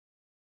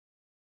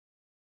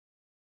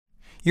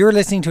You're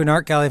listening to an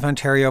Art Gallery of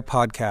Ontario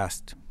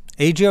podcast.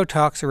 AGO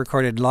Talks are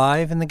recorded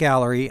live in the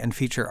gallery and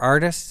feature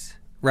artists,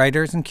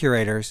 writers, and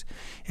curators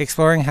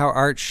exploring how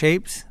art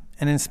shapes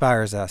and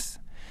inspires us.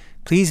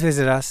 Please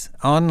visit us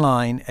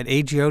online at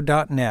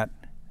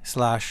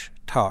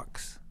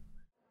ago.net/talks.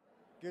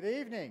 Good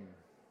evening.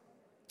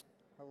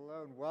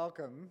 Hello and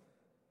welcome.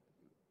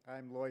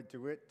 I'm Lloyd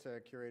DeWitt,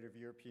 Curator of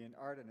European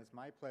Art, and it's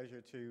my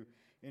pleasure to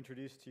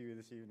introduce to you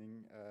this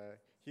evening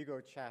Hugo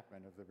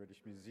Chapman of the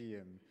British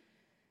Museum.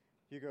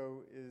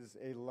 Hugo is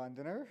a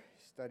Londoner,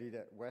 studied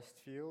at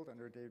Westfield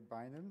under David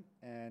Bynum,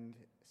 and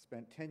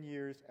spent 10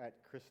 years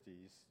at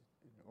Christie's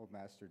in Old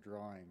Master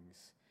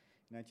Drawings.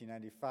 In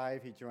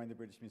 1995, he joined the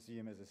British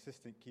Museum as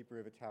Assistant Keeper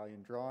of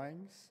Italian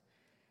Drawings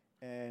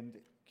and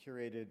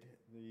curated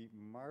the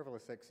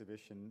marvelous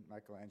exhibition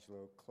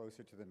Michelangelo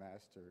Closer to the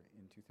Master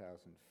in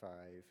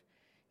 2005.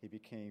 He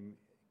became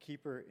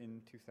keeper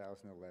in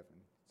 2011.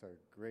 It's a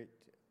great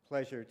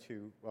pleasure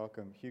to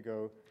welcome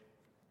Hugo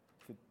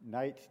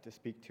tonight to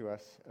speak to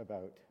us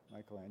about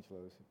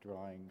Michelangelo's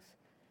drawings,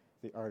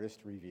 The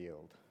Artist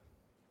Revealed.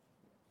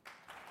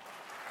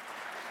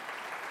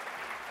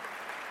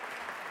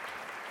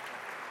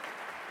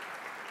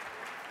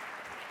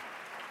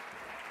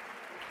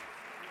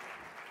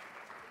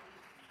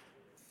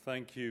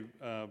 Thank you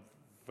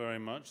very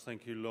much.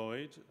 Thank you,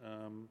 Lloyd.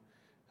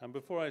 And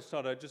before I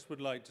start, I just would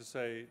like to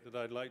say that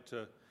I'd like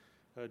to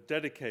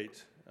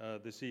dedicate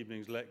this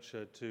evening's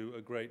lecture to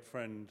a great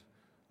friend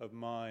of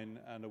mine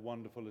and a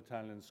wonderful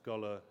Italian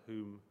scholar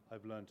whom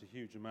I've learned a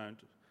huge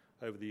amount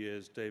over the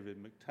years, David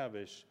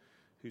McTavish,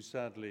 who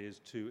sadly is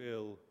too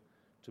ill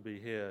to be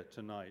here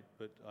tonight,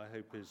 but I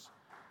hope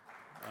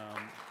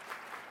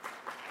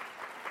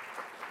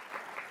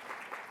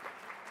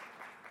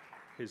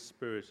his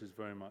spirit is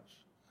very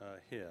much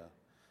here.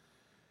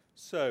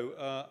 So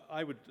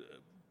I would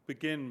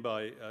begin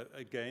by,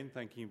 again,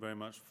 thanking you very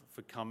much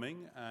for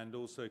coming and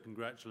also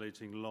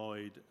congratulating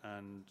Lloyd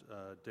and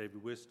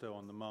David Wistow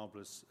on the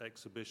marvelous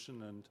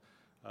exhibition and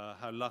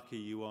how lucky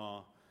you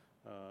are,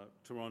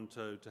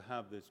 Toronto, to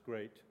have this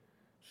great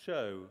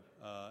show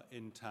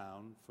in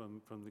town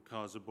from the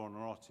Casa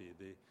Buonarroti,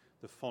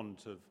 the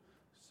font of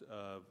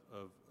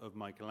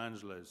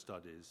Michelangelo's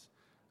studies.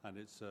 And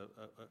it's a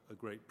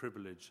great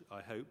privilege,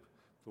 I hope,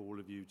 for all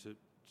of you to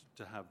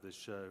have this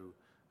show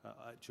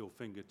at your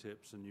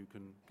fingertips, and you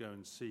can go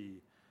and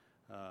see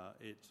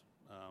it,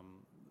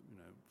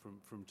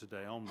 from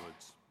today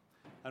onwards.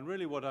 And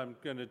really, what I'm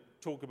going to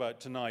talk about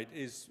tonight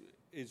is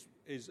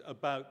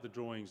about the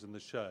drawings in the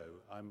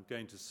show. I'm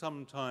going to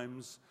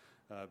sometimes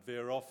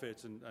veer off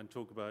it and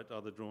talk about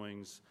other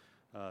drawings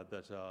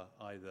that are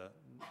either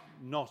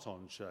not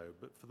on show,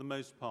 but for the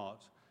most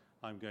part,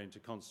 I'm going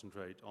to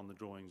concentrate on the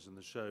drawings in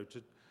the show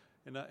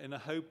in a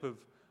hope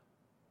of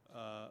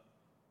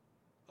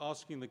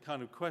asking the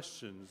kind of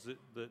questions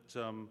that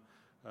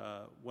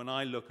when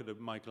I look at a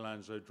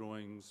Michelangelo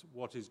drawings,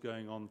 what is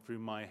going on through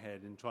my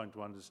head in trying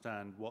to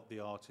understand what the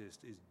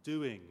artist is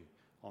doing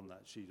on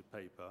that sheet of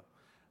paper.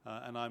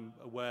 And I'm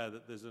aware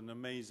that there's an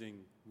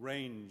amazing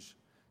range.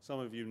 Some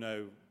of you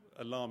know,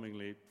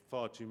 alarmingly,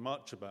 far too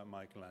much about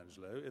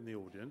Michelangelo in the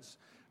audience,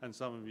 and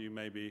some of you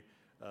maybe,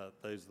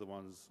 those are the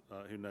ones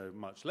who know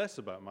much less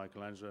about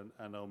Michelangelo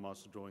and Old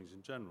Master Drawings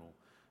in general.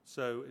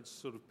 So it's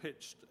sort of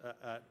pitched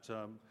at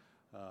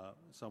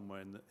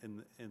somewhere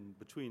in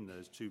between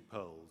those two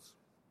poles.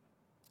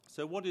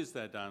 So what is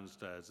there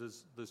downstairs?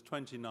 There's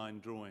 29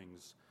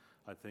 drawings,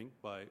 I think,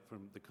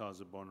 from the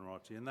Casa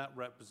Buonarroti, and that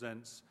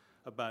represents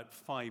about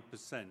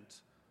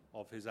 5%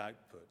 of his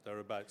output. There are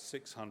about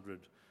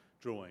 600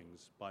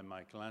 drawings by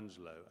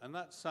Michelangelo, and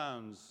that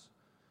sounds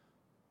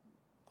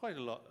quite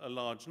a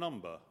large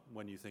number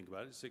when you think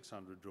about it,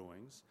 600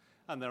 drawings.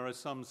 And there are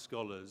some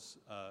scholars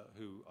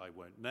who I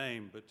won't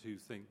name, but who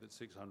think that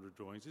 600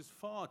 drawings is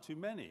far too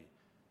many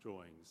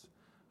drawings.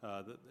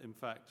 That in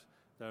fact,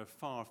 there are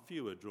far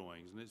fewer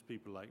drawings, and it's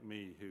people like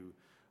me who,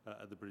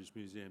 at the British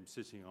Museum,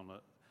 sitting on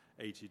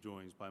 80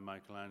 drawings by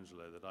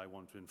Michelangelo, that I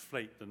want to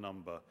inflate the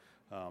number.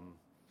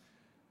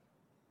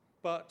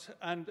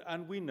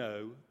 And we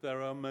know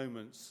there are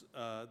moments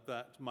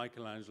that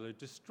Michelangelo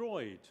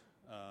destroyed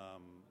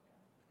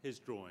his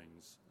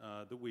drawings,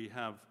 that we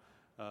have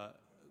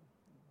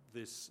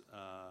this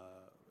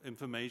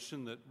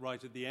information that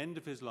right at the end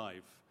of his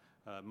life,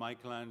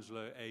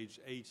 Michelangelo,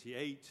 aged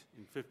 88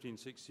 in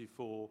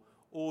 1564,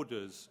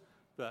 orders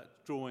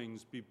that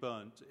drawings be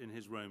burnt in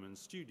his Roman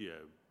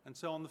studio. And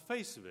so on the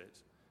face of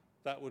it,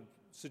 that would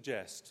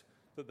suggest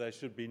that there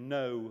should be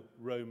no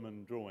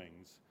Roman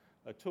drawings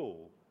at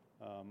all.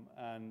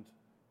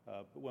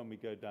 But when we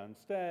go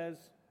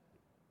downstairs,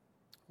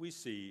 we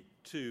see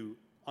two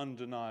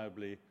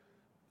undeniably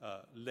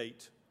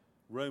late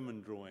Roman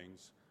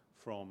drawings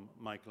from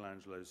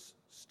Michelangelo's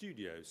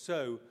studio.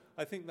 So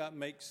I think that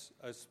makes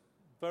us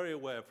very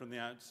aware from the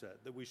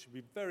outset that we should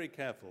be very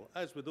careful,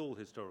 as with all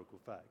historical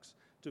facts,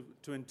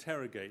 to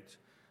interrogate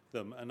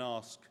them and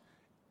ask,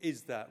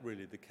 is that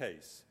really the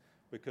case?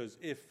 Because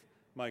if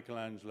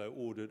Michelangelo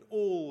ordered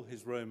all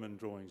his Roman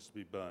drawings to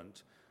be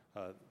burnt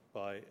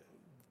by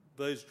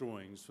those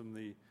drawings from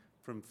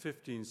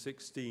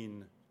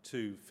 1516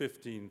 to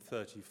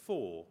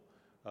 1534,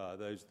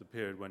 those are the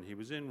period when he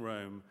was in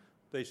Rome,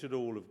 they should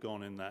all have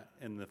gone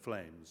in the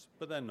flames,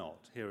 but they're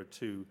not. Here are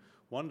two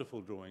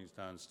wonderful drawings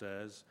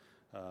downstairs,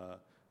 a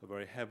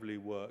very heavily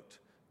worked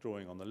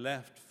drawing on the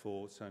left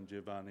for San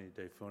Giovanni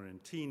dei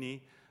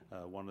Fiorentini,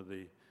 one of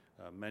the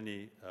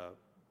many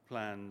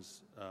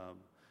plans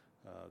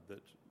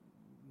that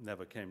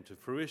never came to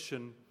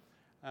fruition,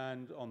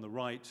 and on the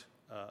right,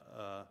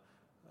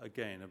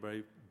 again, a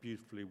very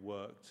beautifully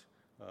worked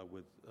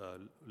with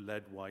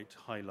lead white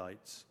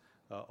highlights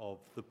of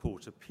the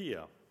Porta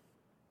Pia.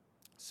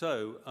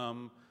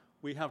 So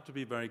we have to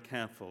be very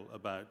careful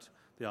about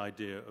the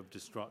idea of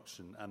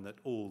destruction and that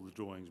all the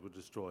drawings were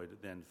destroyed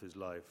at the end of his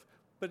life.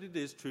 But it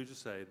is true to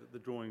say that the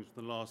drawings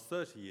from the last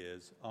 30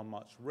 years are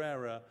much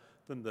rarer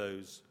than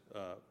those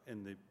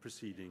in the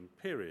preceding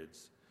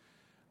periods.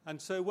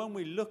 And so when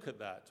we look at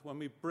that, when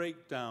we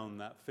break down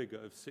that figure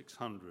of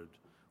 600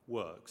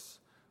 works,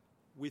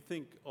 we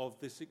think of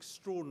this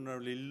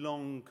extraordinarily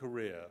long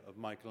career of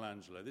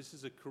Michelangelo. This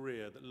is a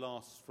career that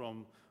lasts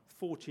from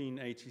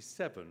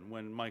 1487,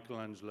 when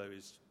Michelangelo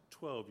is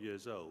 12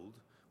 years old,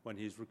 when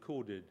he's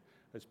recorded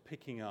as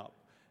picking up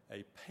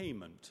a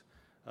payment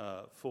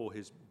for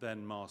his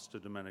then master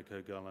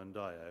Domenico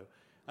Ghirlandaio,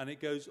 and it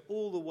goes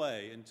all the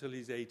way until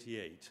he's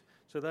 88.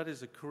 So that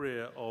is a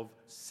career of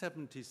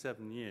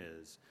 77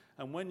 years.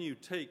 And when you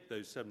take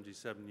those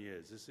 77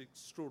 years, this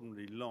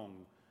extraordinarily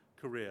long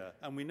career,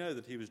 and we know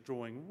that he was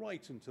drawing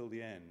right until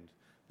the end.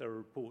 There are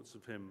reports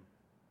of him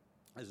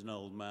as an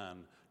old man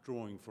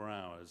drawing for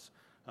hours.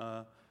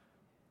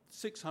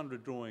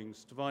 600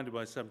 drawings divided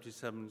by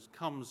 77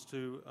 comes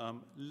to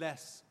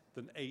less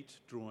than 8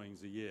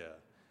 drawings a year.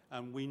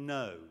 And we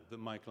know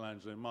that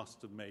Michelangelo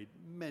must have made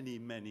many,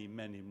 many,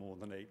 many more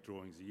than 8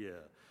 drawings a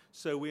year.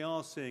 So we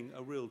are seeing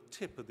a real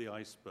tip of the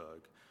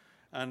iceberg.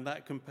 And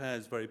that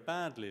compares very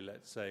badly,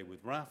 let's say,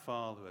 with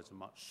Raphael, who has a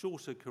much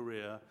shorter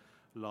career,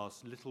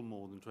 lasts little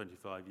more than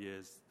 25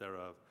 years. There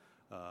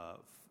are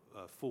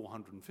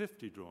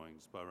 450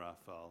 drawings by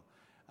Raphael,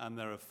 and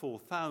there are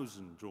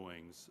 4,000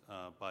 drawings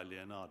by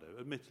Leonardo.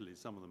 Admittedly,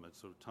 some of them are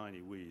sort of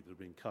tiny weeds that have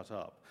been cut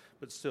up,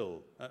 but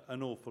still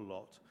an awful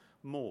lot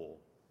more.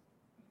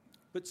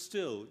 But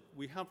still,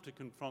 we have to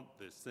confront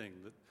this thing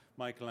that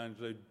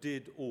Michelangelo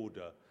did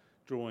order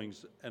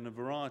drawings in a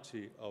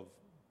variety of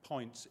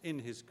points in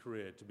his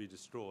career to be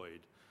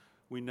destroyed.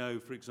 We know,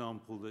 for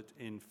example, that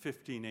in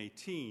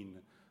 1518,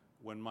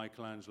 when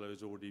Michelangelo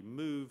has already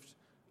moved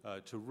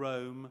to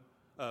Rome,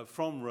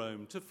 from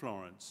Rome to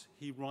Florence,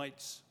 he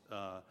writes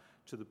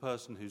to the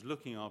person who's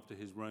looking after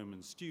his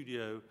Roman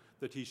studio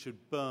that he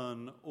should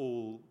burn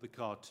all the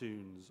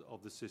cartoons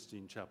of the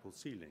Sistine Chapel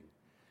ceiling.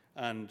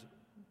 And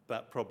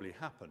that probably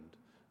happened.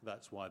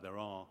 That's why there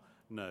are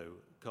no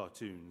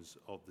cartoons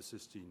of the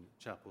Sistine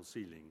Chapel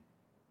ceiling.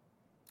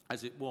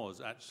 As it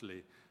was,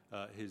 actually,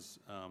 his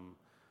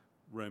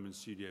Roman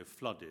studio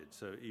flooded,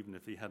 so even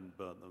if he hadn't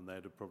burnt them,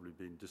 they'd have probably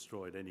been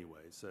destroyed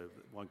anyway, so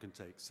one can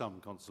take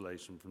some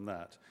consolation from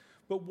that.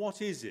 But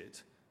what is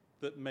it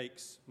that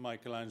makes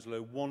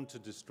Michelangelo want to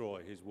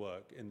destroy his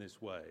work in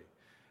this way?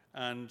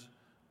 And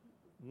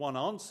one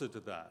answer to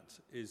that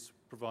is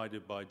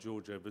provided by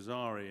Giorgio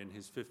Vasari in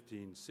his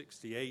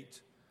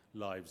 1568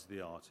 Lives of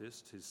the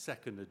Artist, his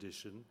second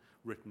edition,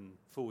 written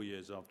 4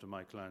 years after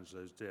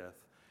Michelangelo's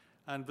death.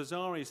 And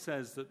Vasari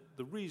says that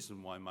the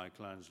reason why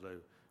Michelangelo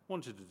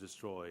wanted to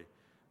destroy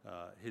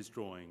his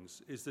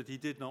drawings is that he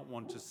did not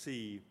want to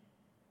see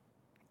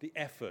the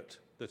effort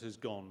that has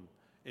gone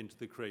into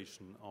the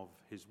creation of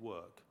his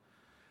work.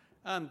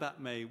 And that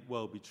may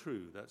well be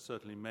true. That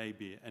certainly may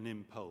be an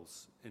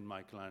impulse in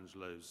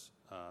Michelangelo's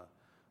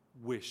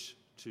wish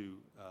to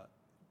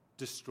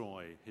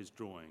destroy his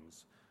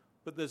drawings.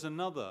 But there's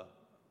another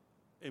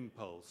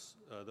impulse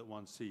that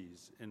one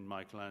sees in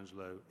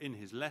Michelangelo in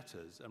his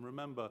letters. And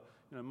remember,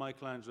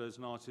 Michelangelo is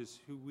an artist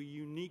who we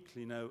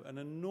uniquely know an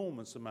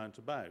enormous amount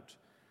about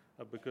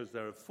because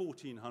there are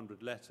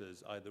 1,400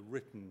 letters either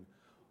written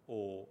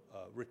or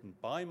written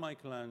by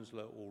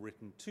Michelangelo or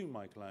written to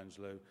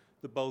Michelangelo,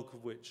 the bulk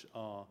of which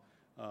are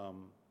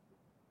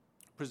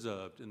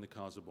preserved in the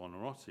Casa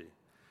Buonarroti.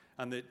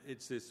 And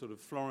it's this sort of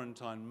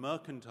Florentine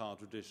mercantile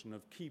tradition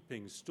of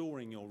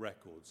storing your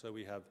records. So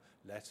we have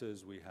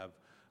letters, we have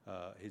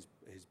his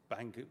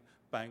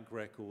bank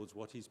records,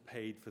 what he's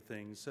paid for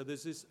things. So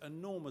there's this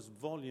enormous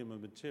volume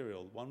of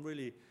material. One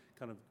really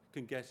kind of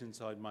can get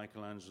inside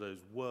Michelangelo's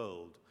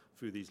world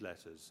through these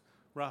letters.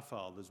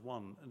 Raphael, there's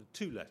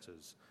 2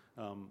 letters.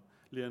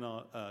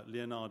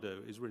 Leonardo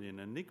is really an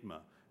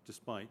enigma,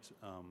 despite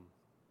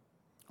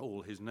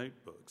all his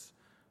notebooks.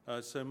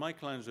 So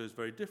Michelangelo is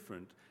very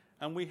different.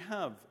 And we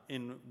have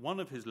in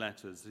one of his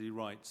letters that he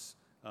writes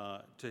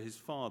to his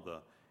father.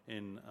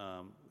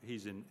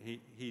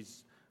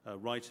 He's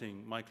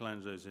writing.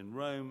 Michelangelo's in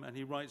Rome, and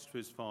he writes to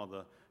his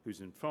father,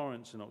 who's in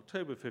Florence, in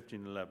October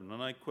 1511.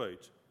 And I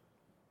quote: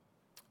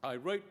 "I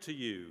wrote to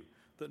you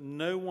that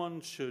no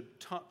one should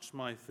touch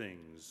my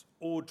things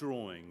or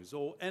drawings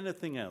or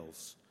anything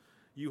else.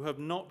 You have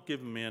not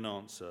given me an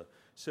answer,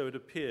 so it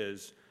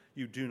appears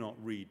you do not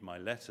read my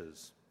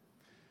letters.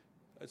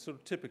 It's sort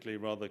of typically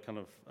rather kind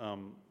of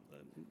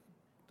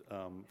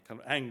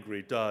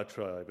angry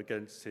diatribe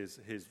against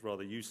his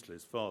rather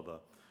useless father.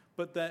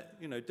 But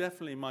that,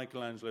 definitely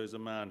Michelangelo is a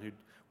man who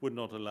would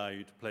not allow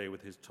you to play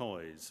with his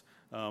toys.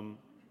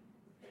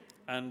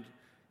 And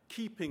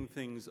keeping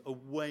things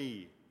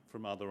away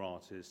from other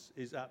artists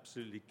is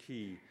absolutely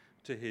key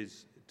to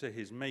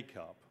his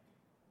makeup.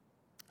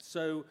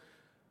 So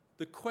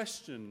the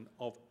question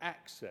of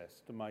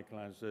access to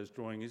Michelangelo's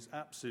drawing is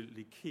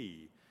absolutely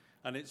key.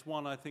 And it's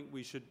one I think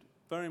we should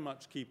very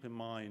much keep in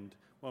mind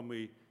when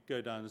we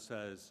go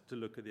downstairs to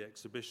look at the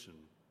exhibition.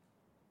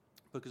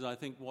 Because I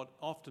think what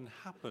often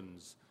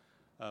happens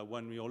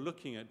when you're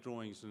looking at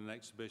drawings in an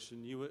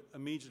exhibition, you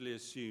immediately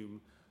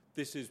assume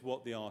this is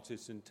what the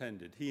artist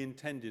intended. He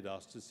intended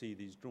us to see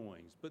these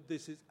drawings. But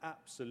this is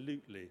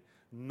absolutely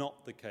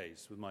not the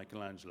case with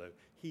Michelangelo.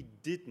 He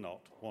did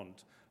not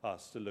want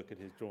us to look at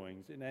his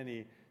drawings in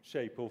any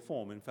shape or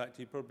form. In fact,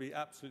 he probably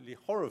absolutely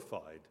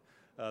horrified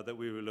that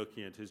we were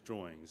looking at his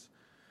drawings.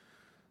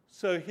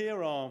 So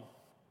here are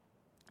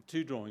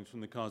two drawings from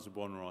the Casa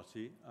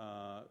Buonarroti.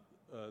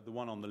 The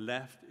one on the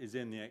left is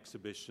in the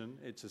exhibition.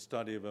 It's a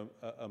study of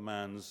a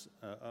man's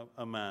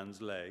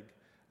leg,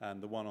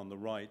 and the one on the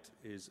right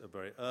is a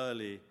very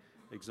early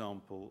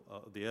example,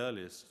 the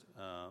earliest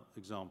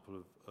example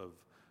of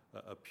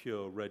a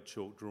pure red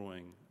chalk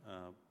drawing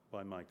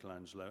by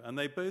Michelangelo. And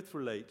they both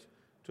relate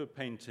to a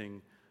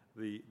painting,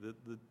 the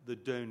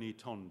Doni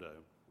Tondo,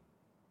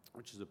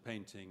 which is a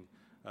painting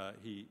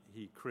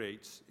he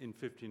creates in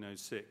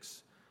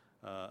 1506,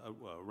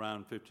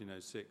 around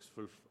 1506,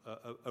 for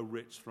a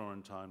rich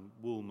Florentine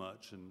wool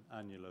merchant,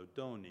 Agnolo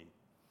Doni.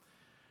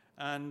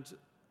 And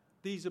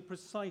these are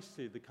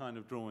precisely the kind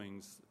of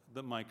drawings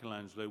that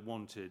Michelangelo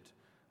wanted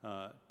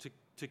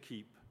to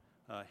keep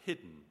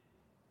hidden.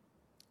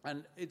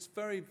 And it's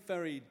very,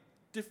 very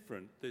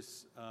different,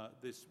 this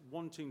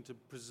wanting to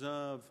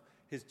preserve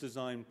his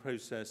design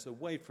process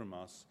away from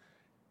us.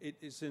 It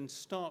is in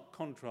stark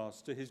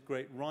contrast to his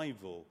great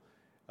rival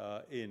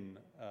in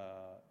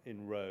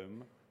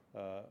Rome,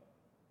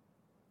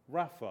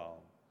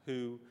 Raphael,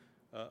 who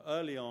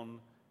early on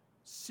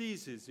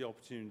seizes the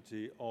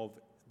opportunity of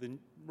the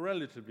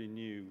relatively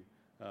new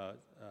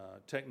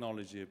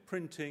technology of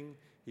printing.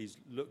 He's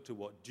looked at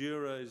what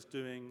Dürer is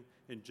doing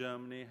in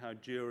Germany, how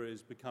Dürer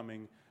is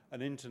becoming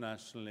an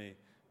internationally,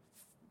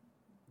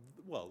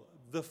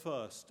 the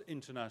first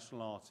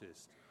international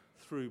artist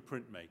through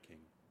printmaking.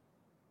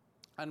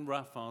 And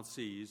Raphael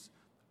sees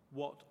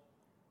what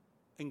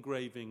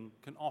engraving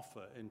can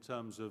offer in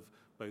terms of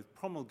both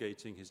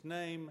promulgating his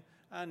name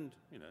and,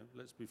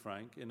 let's be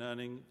frank, in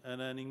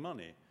earning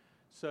money.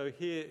 So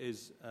here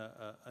is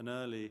an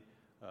early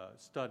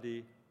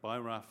study by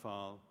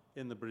Raphael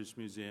in the British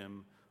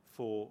Museum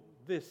for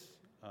this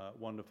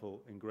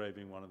wonderful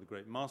engraving, one of the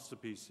great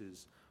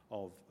masterpieces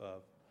of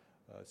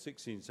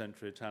 16th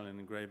century Italian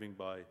engraving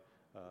by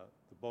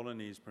the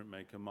Bolognese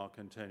printmaker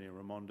Marcantonio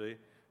Raimondi,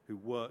 who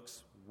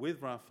works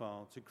with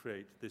Raphael to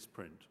create this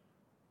print.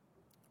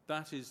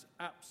 That is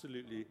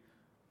absolutely,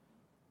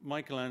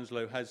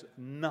 Michelangelo has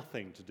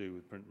nothing to do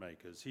with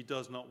printmakers. He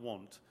does not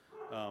want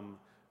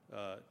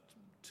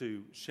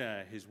to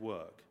share his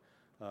work.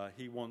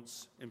 He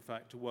wants, in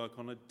fact, to work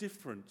on a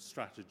different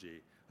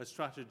strategy, a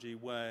strategy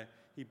where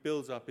he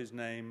builds up his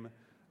name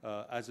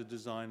as a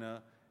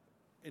designer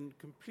in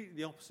completely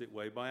the opposite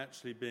way, by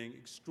actually being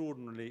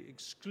extraordinarily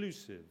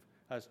exclusive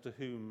as to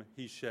whom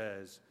he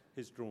shares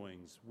his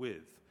drawings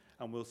with.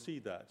 And we'll see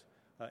that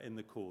in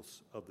the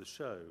course of the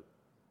show.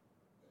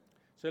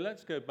 So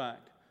let's go back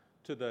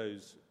to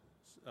those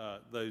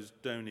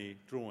Doni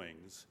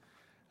drawings.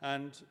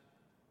 And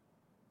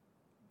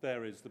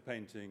there is the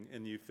painting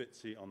in the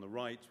Uffizi on the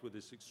right with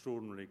this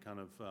extraordinary kind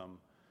of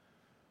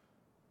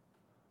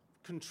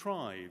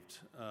contrived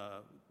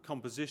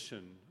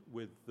composition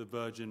with the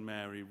Virgin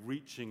Mary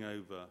reaching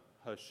over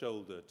her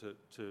shoulder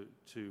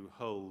to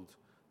hold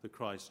the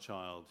Christ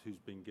child who's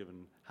been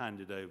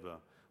handed over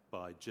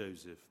by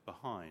Joseph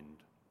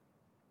behind.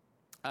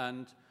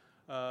 And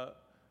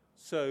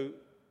so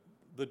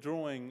the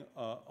drawing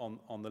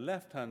on the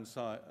left-hand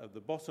side, of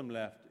the bottom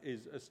left,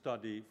 is a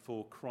study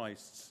for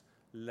Christ's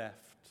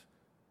left,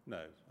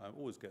 no, I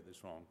always get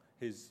this wrong,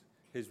 his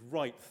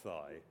right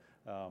thigh,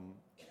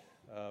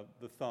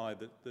 the thigh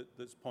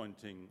that's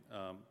pointing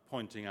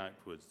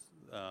outwards,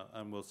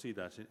 and we'll see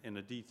that in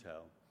a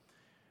detail.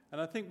 And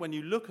I think when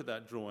you look at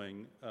that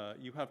drawing,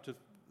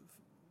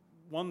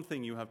 one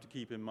thing you have to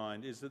keep in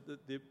mind is that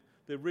the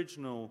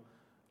original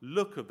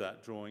look of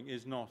that drawing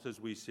is not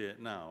as we see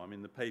it now. I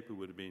mean, the paper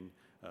would have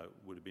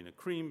been a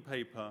cream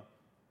paper,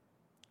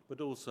 but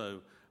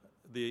also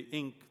the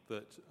ink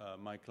that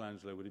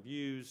Michelangelo would have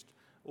used,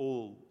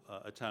 all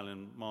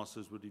Italian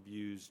masters would have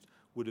used,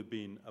 would have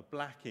been a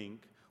black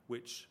ink,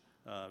 which,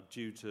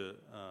 due to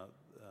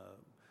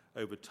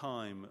over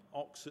time,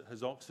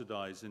 has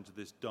oxidized into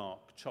this dark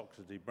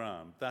chocolatey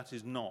brown. That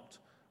is not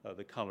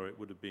the color it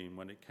would have been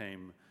when it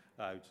came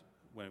out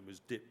when it was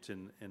dipped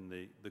in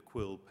the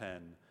quill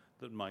pen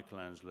that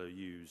Michelangelo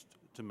used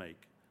to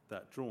make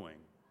that drawing.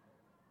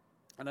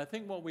 And I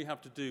think what we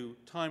have to do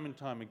time and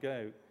time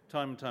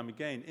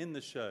again in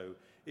the show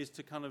is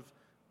to kind of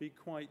be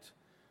quite,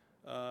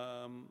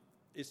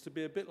 is to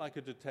be a bit like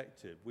a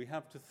detective. We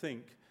have to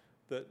think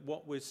that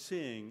what we're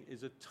seeing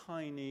is a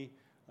tiny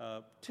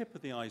tip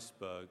of the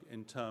iceberg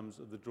in terms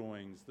of the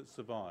drawings that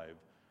survive.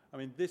 I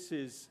mean, this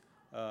is,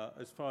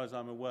 as far as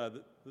I'm aware,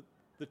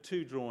 the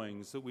two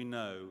drawings that we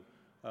know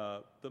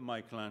that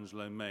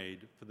Michelangelo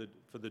made for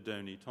the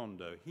Doni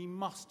Tondo. He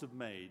must have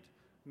made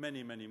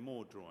many, many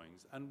more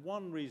drawings. And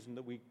one reason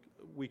that we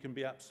can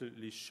be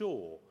absolutely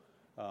sure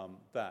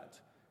that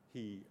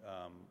he,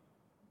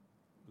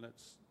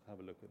 let's have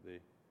a look at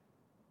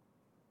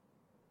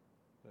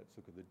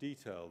the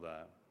detail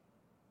there,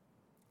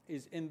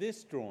 is in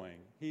this drawing,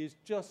 he is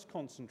just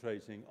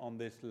concentrating on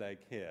this leg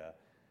here,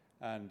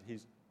 and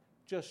he's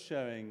just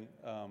showing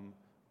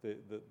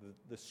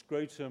the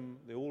scrotum,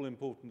 the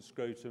all-important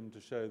scrotum, to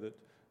show that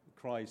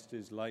Christ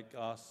is like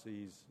us.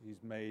 He's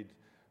made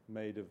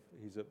of,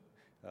 he's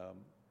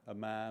a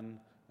man,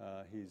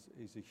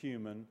 he's a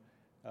human,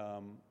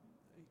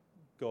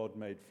 God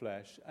made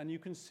flesh. And you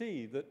can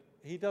see that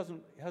he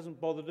hasn't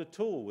bothered at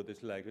all with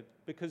this leg,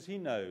 because he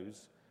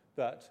knows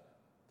that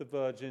the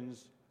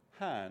Virgin's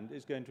hand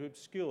is going to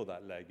obscure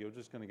that leg. You're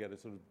just going to get a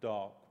sort of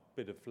dark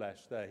bit of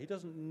flesh there. He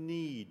doesn't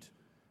need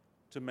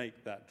to make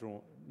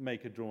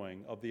a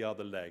drawing of the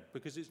other leg,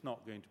 because it's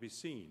not going to be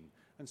seen.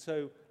 And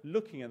so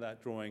looking at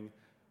that drawing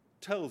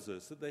tells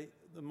us that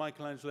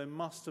Michelangelo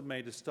must have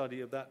made a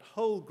study of that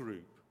whole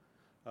group,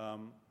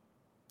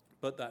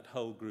 but that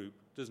whole group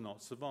does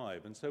not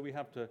survive. And so we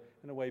have to,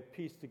 in a way,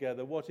 piece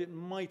together what it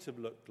might have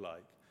looked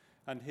like.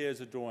 And here's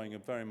a drawing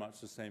of very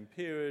much the same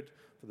period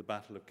for the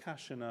Battle of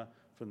Cascina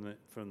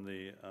from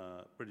the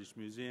British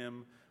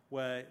Museum,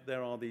 where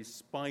there are these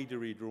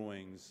spidery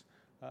drawings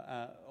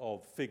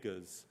of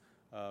figures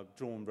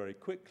drawn very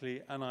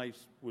quickly, and I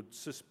would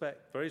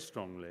suspect very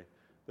strongly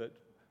that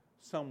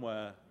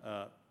somewhere,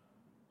 well,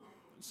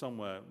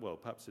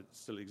 perhaps it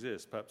still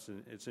exists, perhaps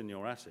it's in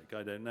your attic,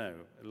 I don't know,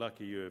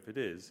 lucky you if it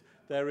is,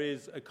 there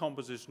is a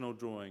compositional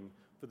drawing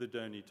for the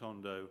Doni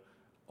Tondo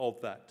of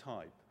that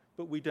type.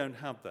 But we don't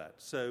have that.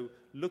 So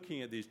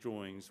looking at these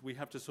drawings, we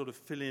have to sort of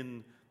fill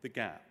in the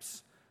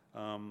gaps.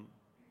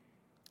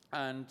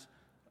 And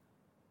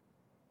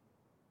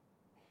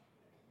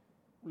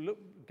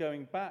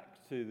going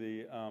back to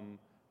the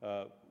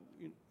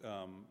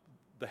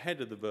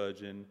head of the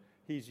Virgin,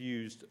 he's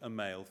used a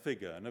male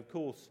figure. And of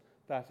course,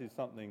 that is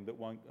something that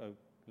can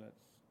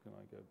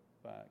I go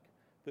back?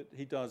 That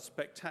he does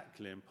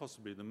spectacularly, and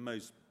possibly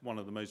one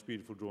of the most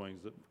beautiful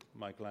drawings that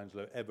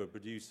Michelangelo ever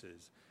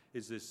produces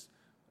is this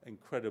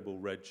incredible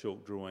red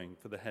chalk drawing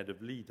for the head of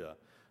Leda.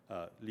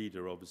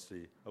 Leda,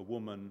 obviously a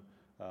woman,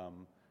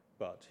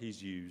 but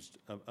he's used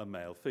a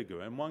male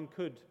figure. And one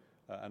could,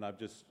 and I've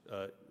just,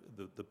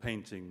 the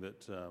painting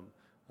that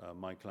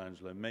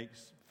Michelangelo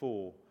makes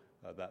for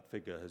that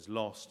figure has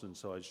lost, and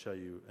so I'd show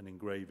you an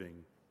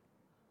engraving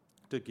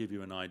to give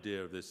you an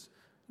idea of this,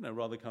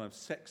 rather kind of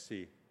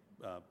sexy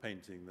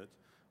painting that,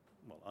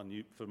 well,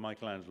 for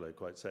Michelangelo,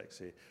 quite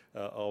sexy,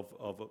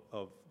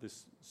 of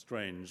this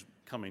strange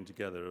coming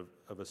together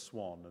of a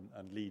swan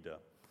and Leda.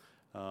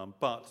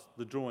 But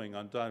the drawing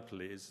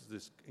undoubtedly is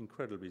this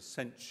incredibly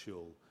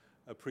sensual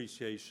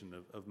appreciation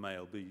of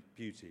male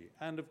beauty.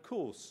 And of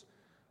course,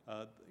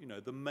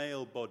 the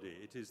male body,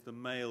 it is the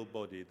male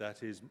body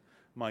that is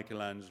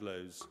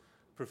Michelangelo's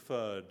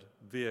preferred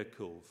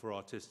vehicle for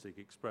artistic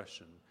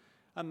expression.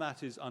 And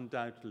that is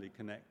undoubtedly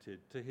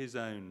connected to his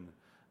own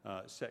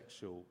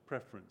sexual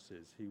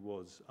preferences. He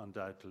was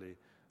undoubtedly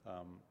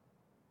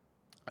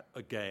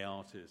a gay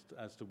artist.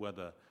 As to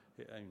whether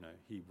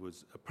he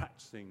was a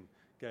practicing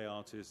gay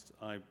artist,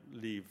 I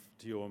leave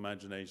to your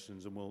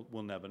imaginations, and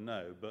we'll never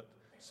know. But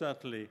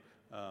certainly,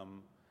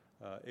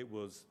 it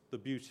was the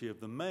beauty of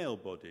the male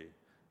body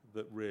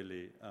that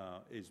really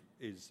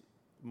is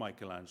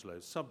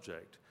Michelangelo's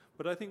subject.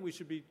 But I think we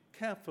should be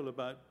careful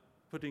about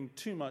putting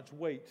too much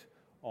weight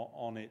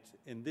on it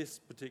in this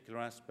particular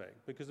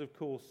aspect, because of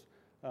course,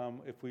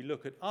 if we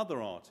look at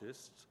other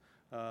artists,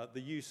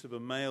 the use of a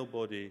male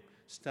body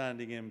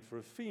standing in for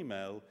a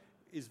female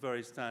is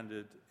very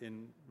standard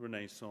in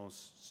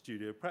Renaissance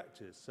studio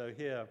practice. So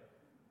here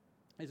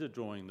is a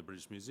drawing in the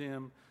British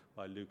Museum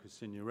by Luca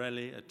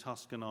Signorelli, a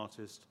Tuscan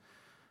artist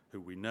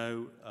who we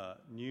know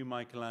knew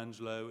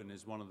Michelangelo and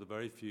is one of the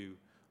very few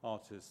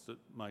artists that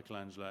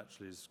Michelangelo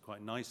actually is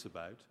quite nice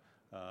about,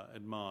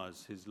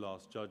 admires his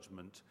Last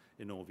Judgment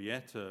in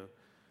Orvieto.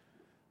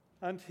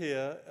 And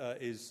here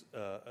is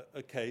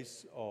a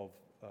case of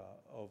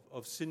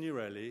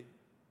Signorelli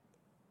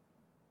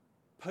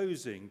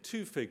posing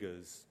two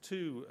figures,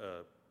 two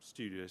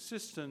studio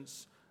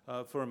assistants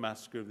for a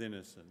Massacre of the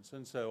Innocents.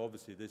 And so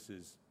obviously this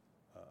is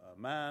a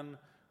man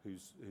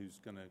who's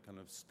going to kind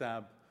of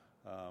stab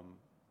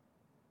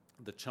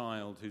the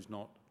child who's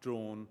not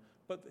drawn,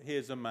 but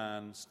here's a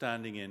man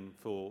standing in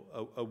for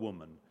a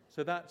woman.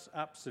 So that's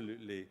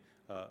absolutely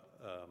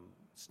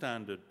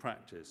standard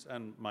practice,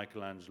 and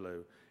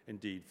Michelangelo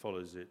indeed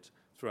follows it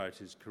throughout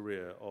his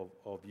career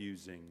of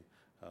using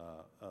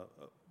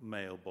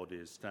male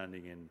bodies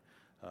standing in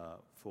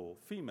for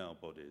female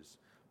bodies.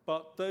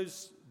 But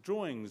those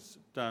drawings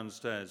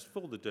downstairs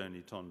for the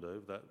Doni Tondo,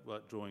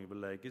 that drawing of a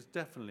leg, is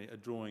definitely a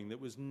drawing that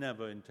was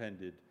never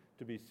intended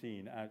to be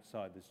seen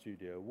outside the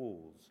studio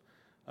walls.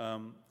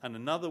 And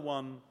another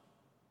one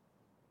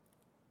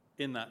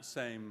in that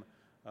same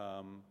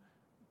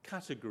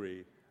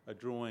category, a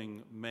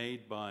drawing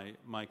made by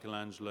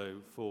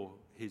Michelangelo for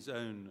his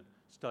own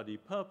study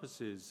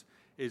purposes,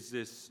 is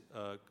this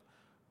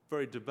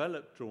very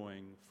developed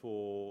drawing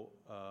for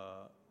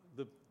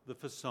the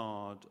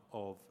facade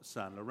of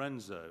San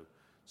Lorenzo.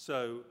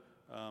 So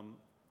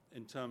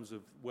in terms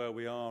of where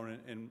we are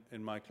in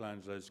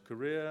Michelangelo's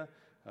career,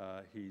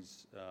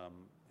 he's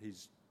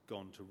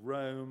gone to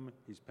Rome,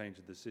 he's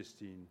painted the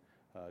Sistine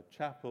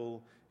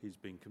Chapel, he's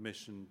been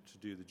commissioned to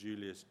do the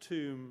Julius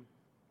tomb,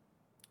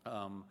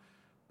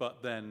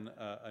 but then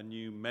a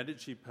new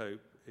Medici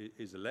Pope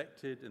is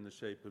elected in the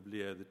shape of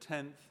Leo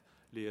X.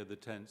 Leo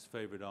X's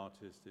favorite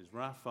artist is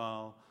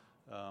Raphael,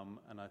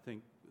 and I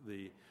think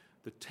the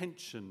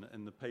tension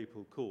in the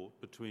papal court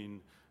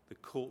between the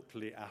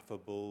courtly,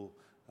 affable,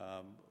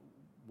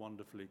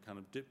 wonderfully kind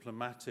of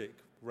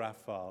diplomatic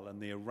Raphael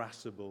and the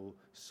irascible,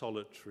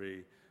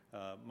 solitary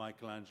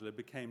Michelangelo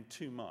became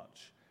too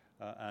much.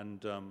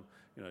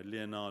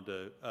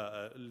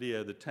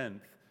 Leo X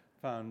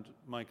found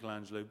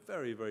Michelangelo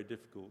very, very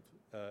difficult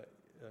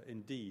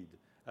indeed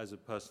as a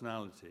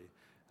personality,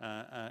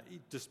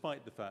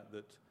 despite the fact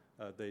that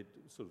they'd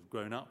sort of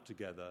grown up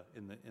together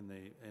in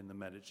the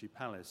Medici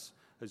Palace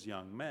as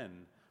young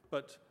men.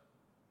 But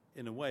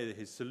in a way,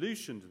 his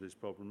solution to this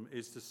problem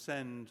is to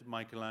send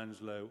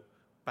Michelangelo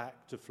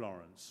back to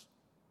Florence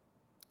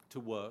to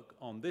work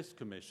on this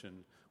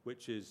commission,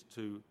 which is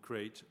to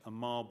create a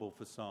marble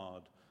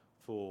facade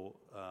for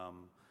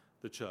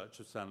the Church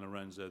of San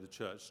Lorenzo, the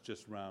church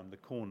just round the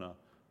corner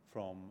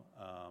from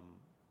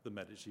the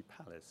Medici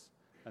Palace.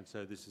 And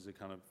so this is a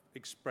kind of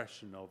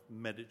expression of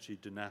Medici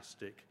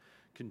dynastic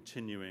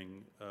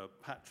continuing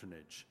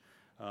patronage.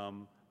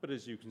 But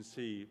as you can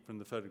see from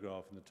the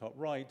photograph in the top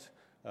right,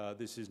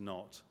 this is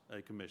not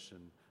a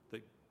commission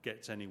that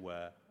gets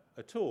anywhere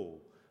at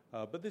all.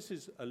 But this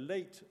is a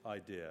late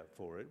idea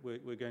for it.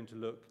 We're going to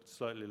look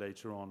slightly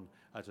later on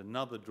at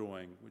another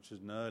drawing, which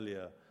is an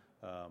earlier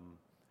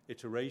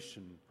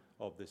iteration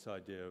of this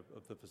idea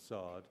of the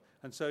facade.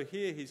 And so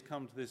here he's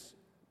come to this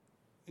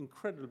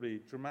incredibly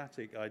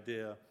dramatic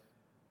idea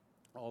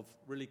of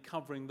really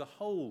covering the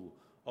whole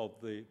of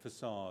the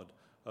facade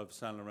of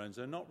San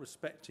Lorenzo, not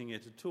respecting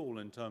it at all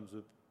in terms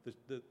of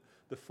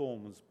the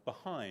forms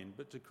behind,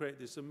 but to create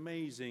this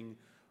amazing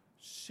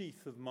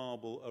sheath of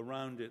marble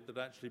around it that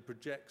actually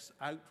projects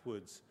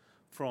outwards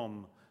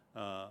from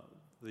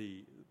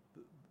the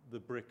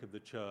brick of the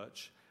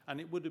church. And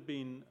it would have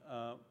been,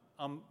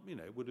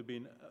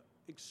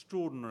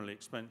 extraordinarily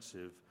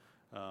expensive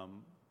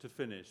to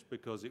finish,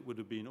 because it would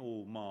have been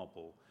all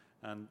marble.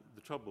 And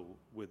the trouble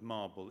with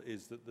marble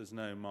is that there's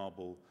no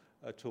marble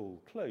at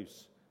all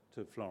close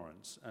to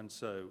Florence, and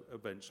so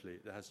eventually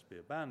it has to be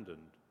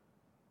abandoned.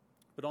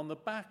 But on the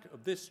back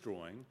of this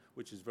drawing,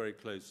 which is very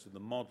close to the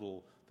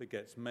model that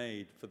gets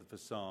made for the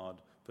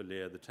facade for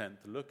Leo X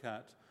to look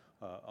at,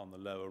 on the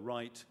lower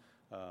right,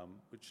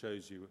 which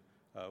shows you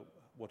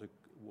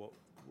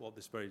what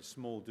this very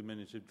small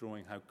diminutive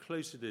drawing, how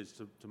close it is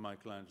to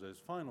Michelangelo's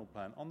final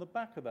plan. On the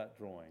back of that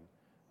drawing,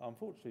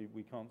 unfortunately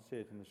we can't see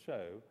it in the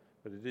show,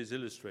 but it is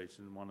illustrated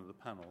in one of the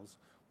panels,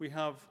 we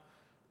have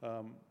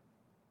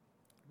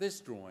this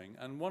drawing.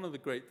 And one of the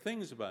great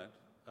things about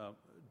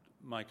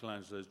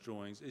Michelangelo's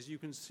drawings is you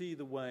can see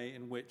the way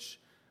in which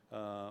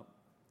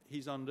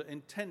he's under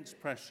intense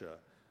pressure,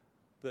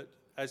 that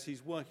as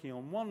he's working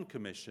on one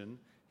commission,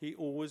 he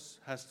always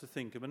has to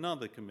think of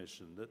another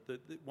commission.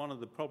 That one of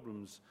the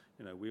problems,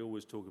 we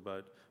always talk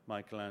about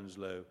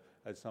Michelangelo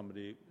as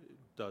somebody who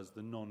does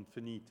the non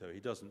finito. He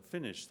doesn't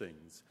finish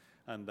things,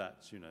 and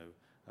that's,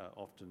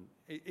 often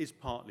is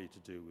partly to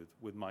do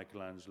with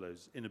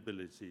Michelangelo's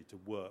inability to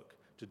work,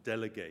 to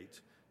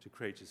delegate, to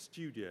create a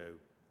studio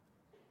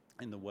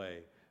in the way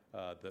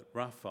that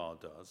Raphael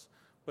does.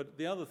 But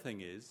the other thing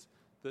is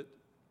that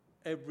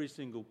every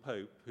single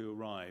pope who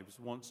arrives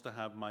wants to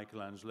have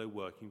Michelangelo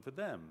working for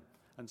them.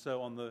 And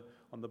so on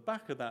the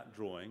back of that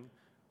drawing,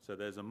 so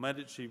there's a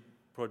Medici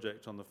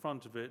project on the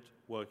front of it,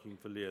 working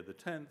for Leo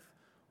X.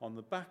 On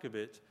the back of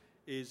it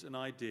is an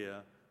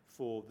idea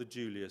for the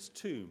Julius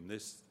tomb,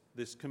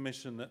 this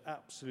commission that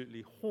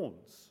absolutely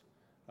haunts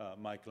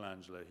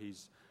Michelangelo.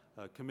 He's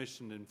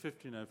commissioned in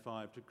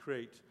 1505 to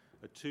create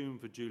a tomb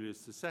for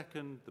Julius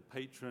II, the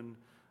patron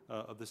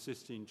of the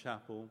Sistine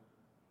Chapel.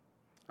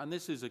 And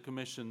this is a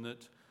commission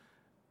that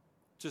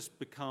just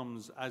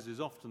becomes, as is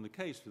often the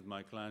case with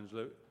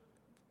Michelangelo,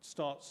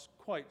 starts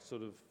quite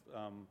sort of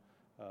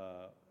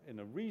in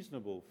a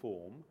reasonable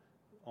form.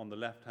 On the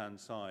left-hand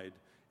side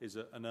is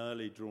an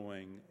early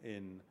drawing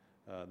in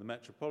the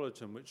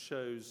Metropolitan, which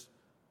shows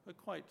a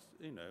quite,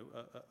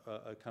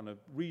 a kind of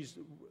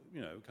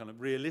kind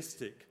of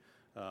realistic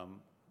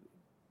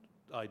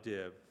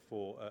idea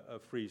for a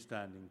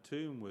freestanding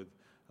tomb with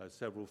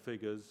several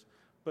figures.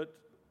 But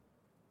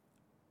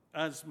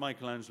as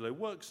Michelangelo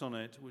works on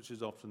it, which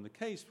is often the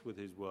case with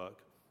his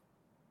work,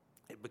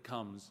 it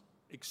becomes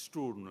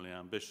extraordinarily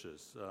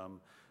ambitious.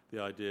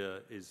 The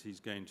idea is he's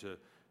going to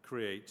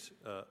create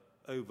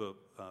over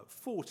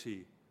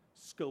 40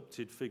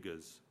 sculpted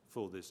figures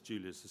for this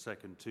Julius II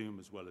tomb,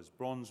 as well as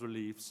bronze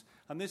reliefs.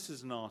 And this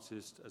is an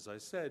artist, as I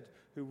said,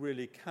 who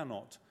really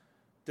cannot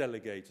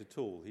delegate at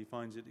all. He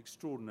finds it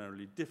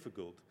extraordinarily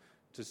difficult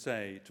to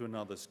say to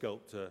another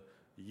sculptor,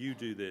 you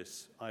do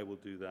this, I will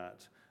do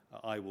that,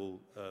 I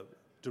will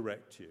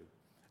direct you.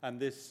 And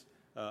this,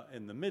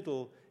 in the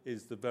middle,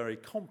 is the very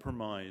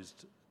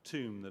compromised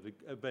tomb that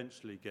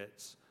eventually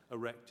gets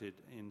erected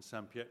in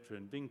San Pietro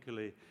in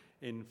Vincoli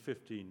in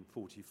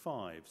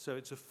 1545. So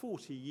it's a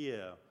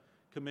 40-year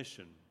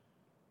commission.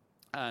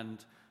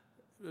 And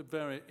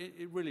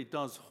it really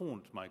does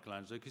haunt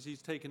Michelangelo, because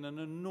he's taken an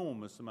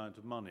enormous amount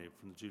of money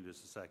from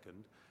Julius II,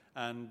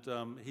 and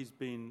he's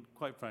been,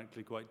 quite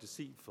frankly, quite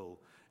deceitful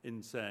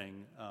in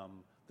saying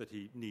that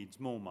he needs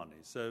more money.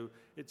 So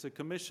it's a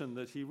commission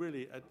that he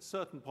really, at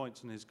certain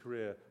points in his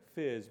career,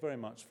 fears very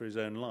much for his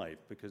own life,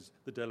 because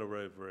the Della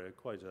Rovere are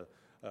quite a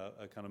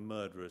kind of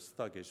murderous,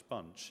 thuggish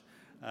bunch.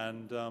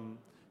 And,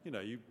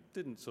 you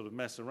didn't sort of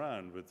mess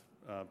around with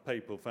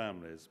papal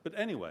families. But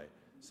anyway,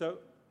 so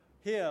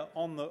here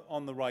on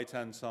the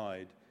right-hand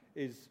side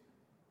is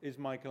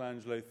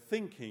Michelangelo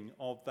thinking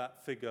of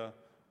that figure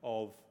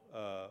of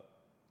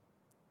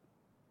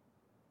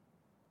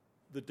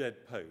the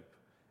dead Pope.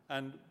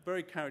 And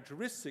very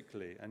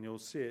characteristically, and you'll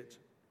see it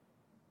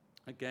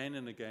again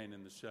and again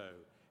in the show,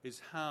 is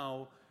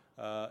how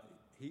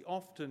he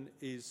often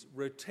is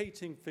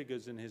rotating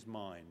figures in his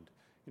mind.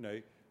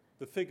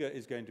 The figure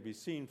is going to be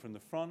seen from the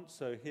front,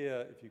 so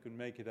here, if you can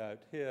make it out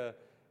here,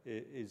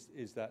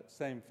 is that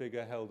same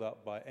figure held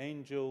up by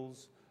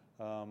angels,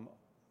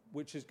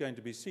 which is going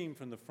to be seen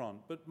from the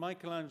front. But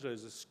Michelangelo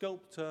is a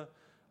sculptor.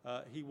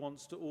 He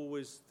wants to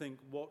always think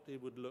what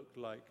it would look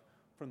like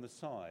from the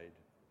side.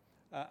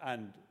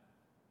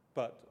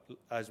 But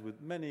as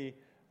with many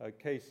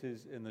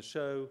cases in the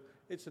show,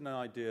 it's an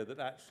idea that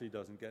actually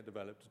doesn't get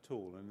developed at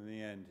all. And in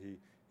the end,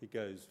 he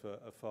goes for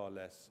a far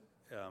less,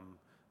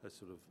 a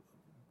sort of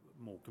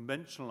more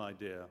conventional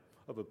idea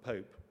of a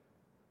pope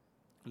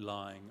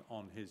lying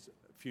on his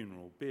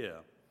funeral bier.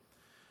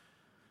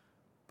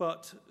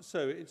 But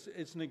so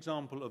it's an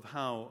example of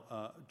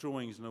how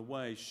drawings, in a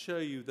way, show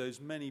you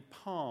those many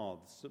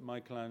paths that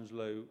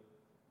Michelangelo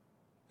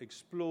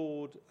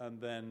explored and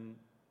then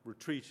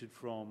retreated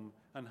from,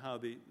 and how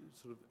the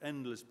sort of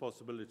endless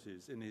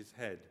possibilities in his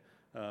head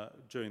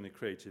during the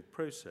creative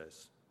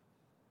process.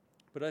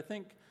 But I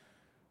think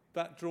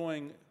that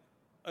drawing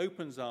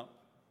opens up,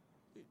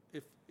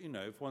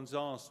 if one's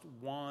asked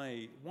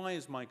why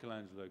is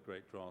Michelangelo a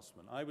great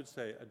draftsman, I would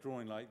say a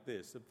drawing like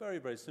this, a very,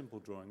 very simple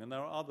drawing, and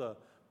there are other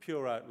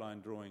pure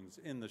outline drawings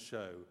in the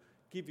show,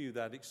 give you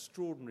that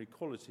extraordinary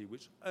quality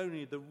which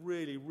only the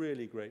really,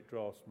 really great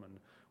draftsmen,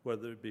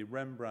 whether it be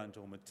Rembrandt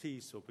or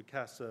Matisse or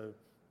Picasso,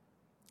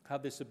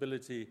 have this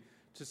ability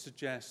to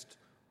suggest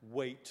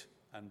weight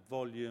and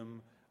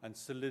volume and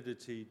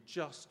solidity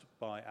just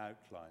by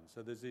outline.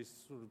 So there's these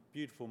sort of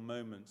beautiful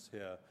moments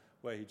here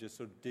where he just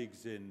sort of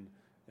digs in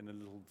a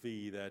little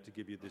V there to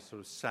give you this sort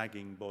of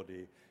sagging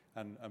body,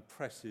 and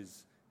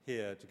presses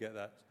here to get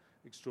that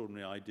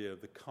extraordinary idea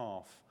of the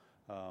calf,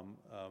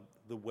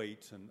 the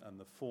weight and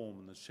the form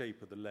and the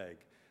shape of the leg.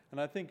 And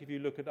I think if you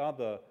look at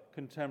other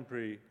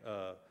contemporary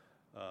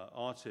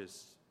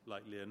artists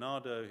like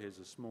Leonardo, here's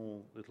a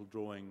small little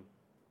drawing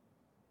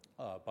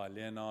by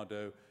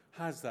Leonardo,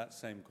 has that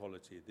same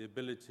quality, the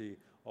ability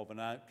of an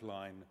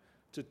outline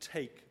to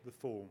take the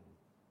form.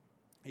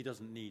 He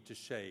doesn't need to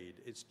shade,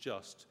 it's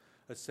just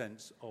a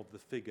sense of the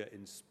figure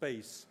in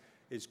space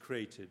is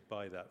created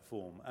by that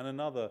form. And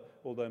another,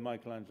 although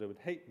Michelangelo would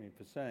hate me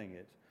for saying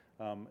it,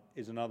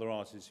 is another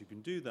artist who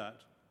can do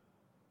that,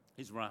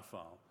 is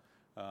Raphael.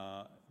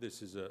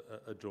 This is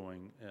a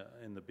drawing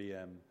in the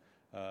BM.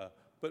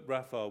 But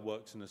Raphael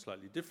works in a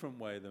slightly different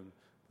way than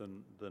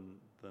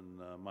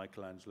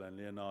Michelangelo and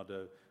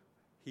Leonardo.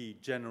 He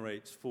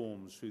generates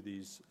forms through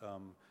these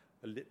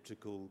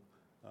elliptical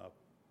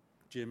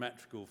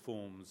geometrical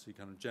forms. He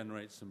kind of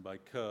generates them by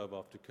curve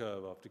after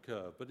curve after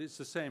curve. But it's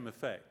the same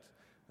effect,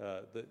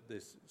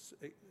 this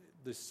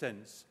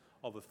sense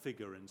of a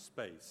figure in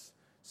space.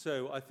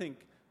 So I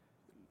think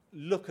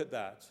look at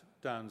that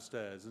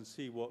downstairs and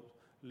see what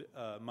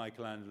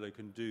Michelangelo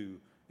can do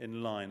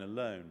in line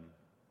alone.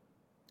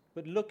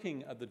 But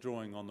looking at the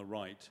drawing on the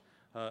right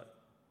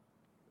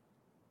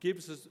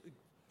gives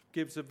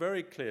a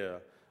very clear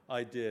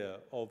idea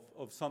of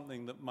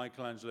something that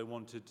Michelangelo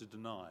wanted to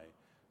deny.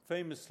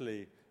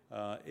 Famously,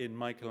 in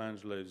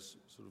Michelangelo's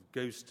sort of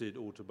ghosted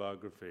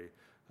autobiography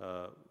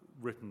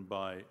written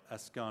by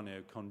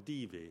Ascanio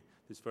Condivi,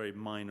 this very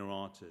minor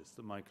artist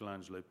that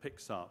Michelangelo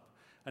picks up,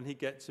 and he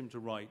gets him to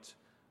write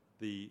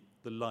the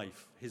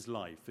his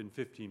life in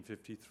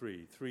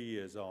 1553, 3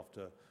 years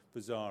after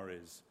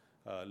Vasari's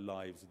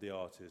Lives of the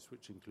Artists,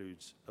 which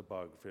includes a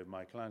biography of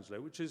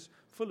Michelangelo, which is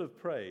full of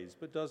praise,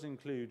 but does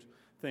include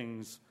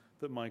things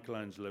that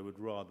Michelangelo would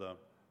rather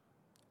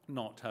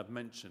not have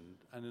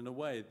mentioned. And in a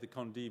way, the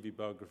Condivi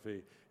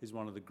biography is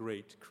one of the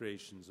great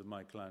creations of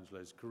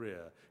Michelangelo's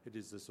career. It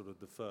is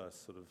the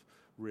first sort of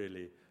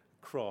really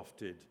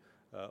crafted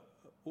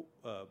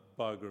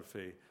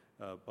biography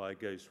by a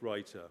ghost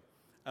writer.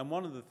 And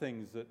one of the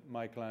things that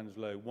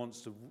Michelangelo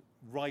wants to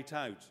write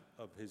out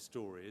of his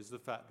story is the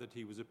fact that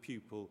he was a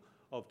pupil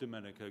of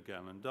Domenico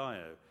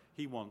Ghirlandaio.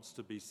 He wants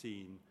to be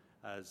seen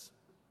as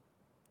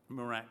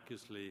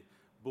miraculously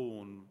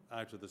born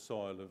out of the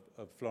soil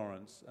of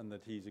Florence, and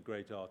that he's a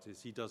great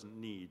artist. He doesn't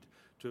need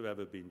to have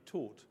ever been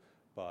taught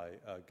by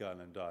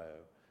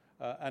Ghirlandaio.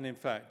 And in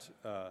fact,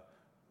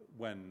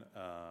 when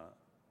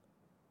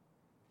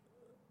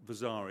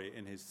Vasari,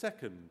 in his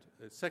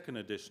second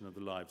edition of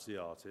the Lives of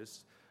the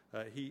Artists,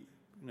 he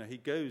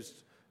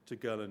goes to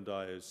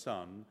Ghirlandaio's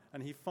son,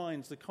 and he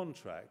finds the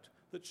contract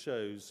that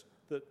shows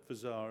that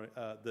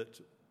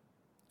that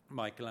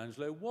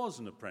Michelangelo was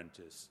an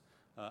apprentice,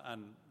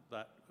 and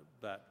that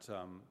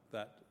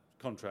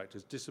contract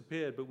has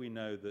disappeared. But we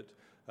know that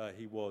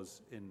he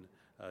was in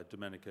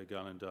Domenico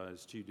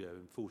Ghirlandaio's studio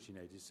in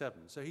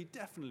 1487. So he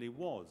definitely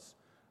was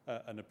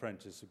an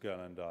apprentice of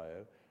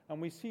Ghirlandaio.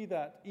 And we see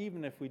that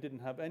even if we didn't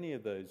have any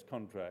of those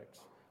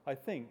contracts, I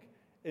think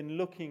in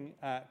looking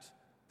at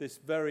this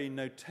very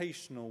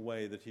notational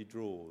way that he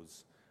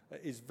draws,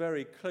 is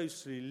very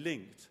closely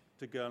linked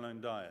to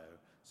Ghirlandaio.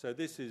 So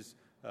this is,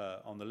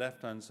 on the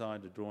left-hand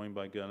side, a drawing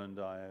by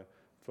Ghirlandaio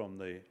from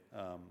the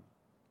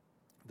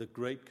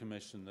Great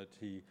Commission that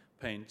he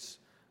paints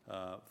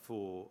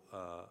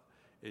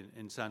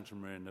in Santa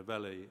Maria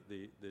Novella,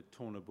 the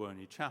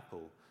Tornabuoni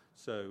Chapel.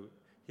 So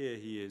here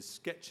he is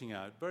sketching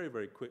out very,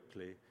 very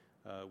quickly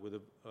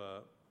with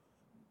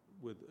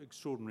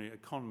extraordinary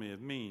economy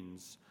of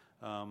means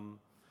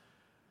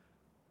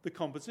the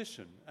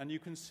composition. And you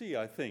can see,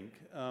 I think,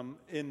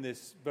 in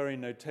this very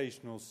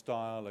notational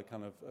style,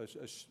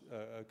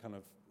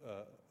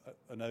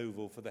 an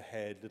oval for the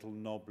head, little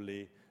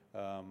knobbly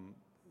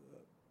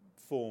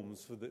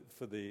forms for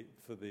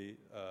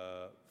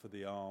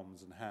the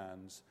arms and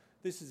hands.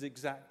 This is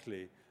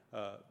exactly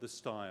the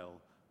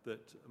style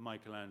that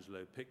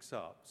Michelangelo picks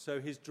up. So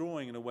his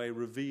drawing, in a way,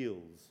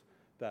 reveals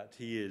that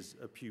he is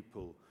a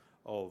pupil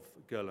of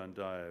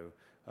Ghirlandaio,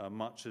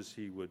 much as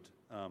he would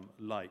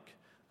like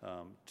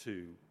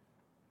to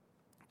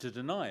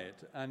deny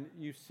it. And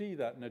you see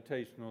that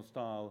notational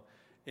style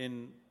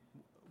in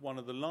one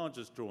of the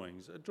largest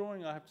drawings, a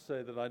drawing, I have to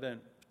say, that I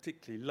don't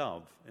particularly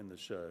love in the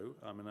show.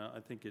 I mean, I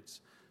think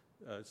it's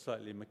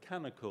slightly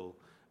mechanical,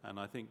 and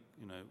I think,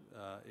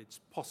 it's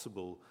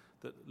possible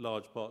that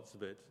large parts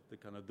of it,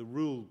 the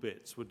rule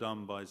bits, were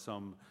done by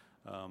some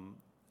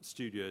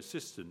studio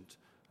assistant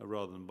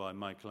rather than by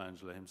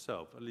Michelangelo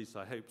himself. At least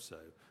I hope so,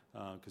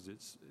 because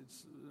it's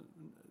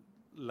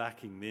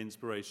lacking the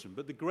inspiration.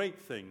 But the great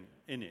thing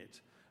in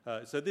it,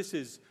 so this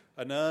is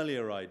an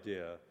earlier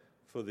idea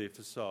for the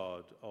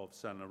facade of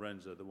San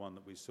Lorenzo, the one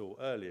that we saw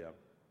earlier,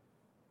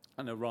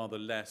 and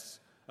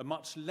a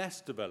much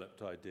less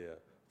developed idea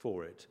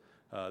for it.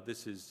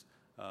 This is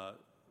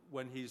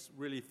when he's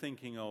really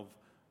thinking of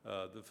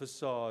the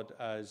facade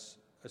as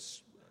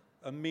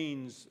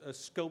a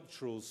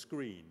sculptural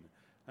screen.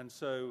 And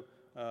so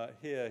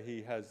here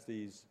he has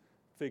these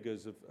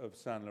figures of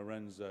San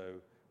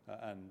Lorenzo,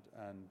 and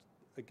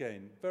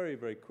again, very,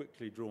 very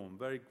quickly drawn,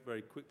 very,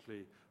 very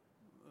quickly,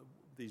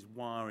 these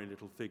wiry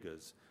little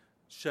figures,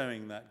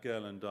 showing that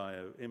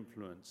Ghirlandaio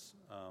influence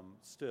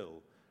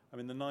still. I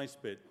mean, the nice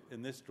bit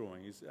in this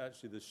drawing is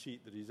actually the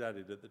sheet that he's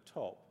added at the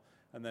top,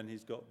 and then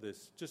he's got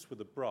this, just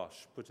with a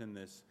brush, put in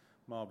this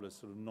marvellous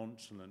sort of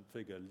nonchalant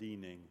figure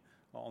leaning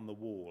on the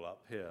wall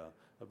up here,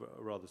 a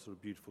rather sort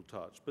of beautiful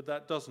touch. But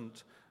that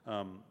doesn't,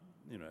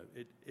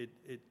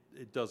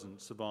 it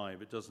doesn't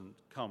survive, it doesn't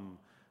come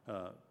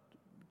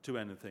to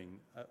anything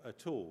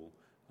at all.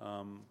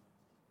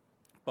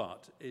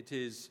 But it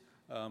is,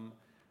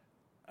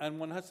 and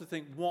one has to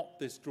think what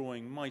this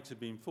drawing might have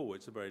been for.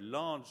 It's a very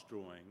large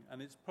drawing, and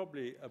it's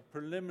probably a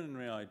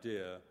preliminary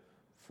idea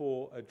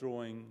for a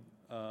drawing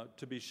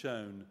to be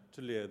shown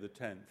to Leo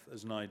X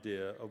as an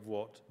idea of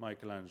what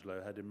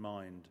Michelangelo had in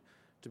mind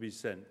to be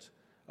sent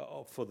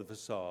for the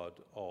facade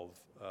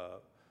of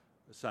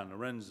San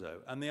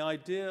Lorenzo. And the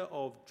idea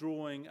of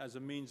drawing as a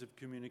means of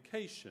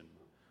communication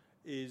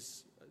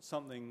is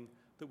something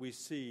that we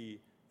see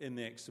in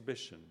the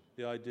exhibition.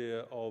 The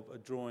idea of a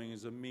drawing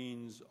as a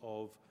means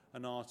of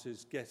an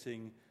artist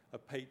getting a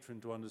patron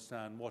to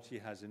understand what he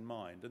has in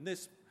mind. And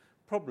this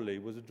probably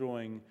was a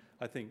drawing,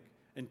 I think,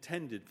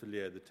 intended for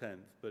Leo X,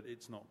 but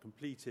it's not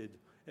completed.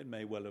 It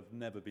may well have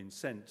never been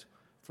sent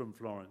from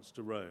Florence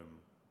to Rome.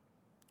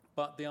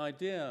 But the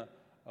idea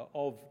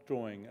of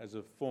drawing as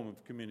a form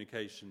of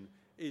communication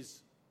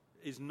is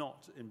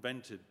not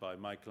invented by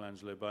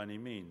Michelangelo by any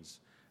means.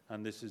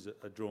 And this is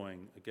a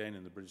drawing, again,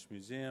 in the British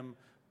Museum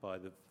by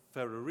the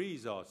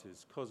Ferrarese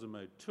artist,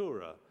 Cosimo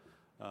Tura,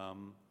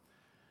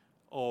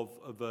 of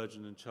a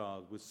Virgin and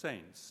Child with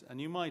saints.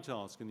 And you might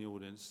ask in the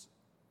audience,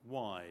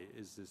 why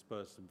is this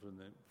person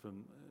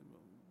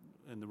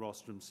in the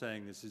rostrum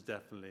saying this is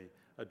definitely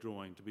a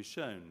drawing to be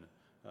shown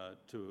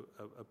to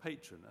a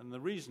patron? And the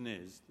reason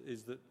is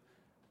that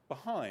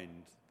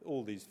behind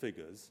all these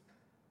figures,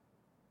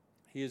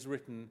 he has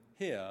written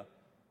here,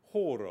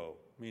 horo,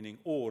 meaning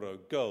oro,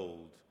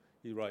 gold.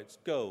 He writes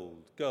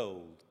gold,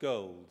 gold,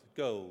 gold,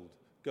 gold,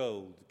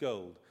 gold,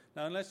 gold.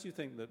 Now, unless you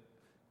think that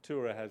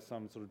Tura has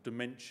some sort of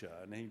dementia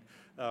and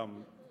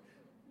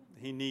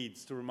he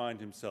needs to remind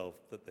himself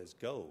that there's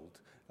gold,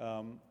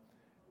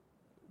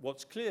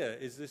 what's clear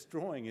is this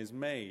drawing is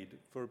made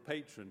for a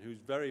patron who's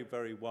very,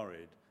 very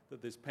worried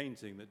that this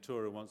painting that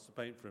Tura wants to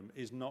paint for him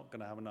is not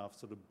going to have enough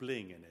sort of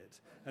bling in it.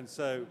 And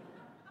so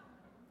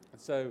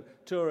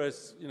Tura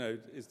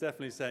is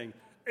definitely saying,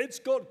 it's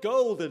got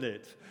gold in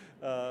it.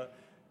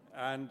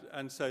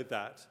 And so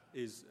that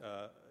is,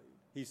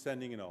 he's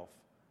sending it off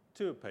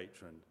to a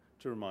patron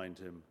to remind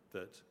him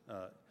that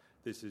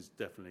this is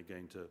definitely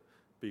going to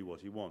be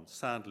what he wants.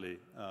 Sadly,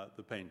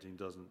 the painting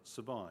doesn't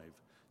survive.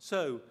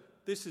 So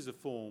this is a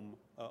form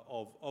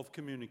of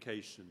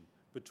communication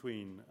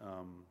between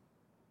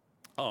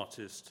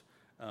artist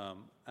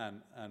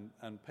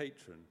and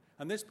patron.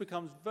 And this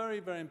becomes very,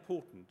 very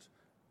important,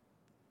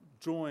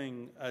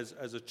 drawing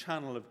as a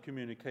channel of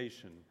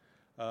communication,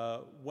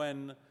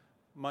 when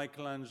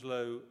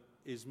Michelangelo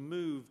is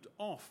moved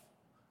off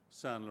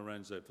San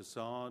Lorenzo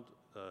facade.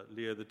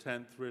 Leo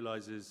X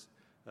realizes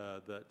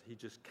that he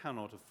just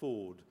cannot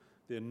afford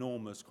the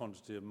enormous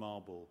quantity of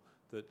marble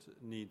that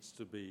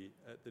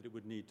it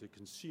would need to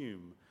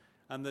consume,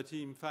 and that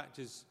he in fact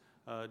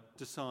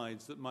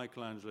decides that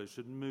Michelangelo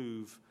should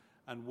move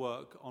and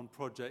work on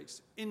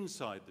projects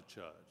inside the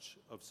church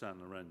of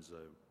San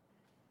Lorenzo,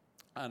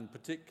 and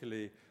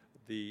particularly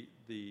the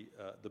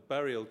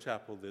burial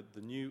chapel,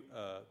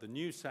 the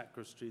new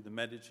sacristy, the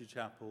Medici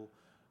chapel,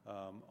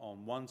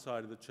 on one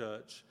side of the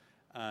church,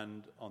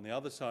 and on the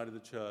other side of the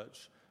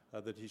church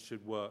that he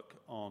should work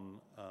on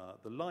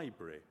the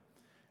library.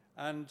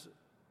 And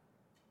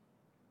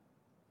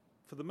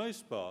for the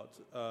most part,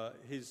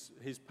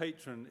 his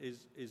patron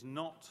is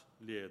not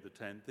Leo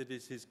X, it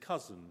is his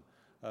cousin,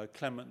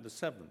 Clement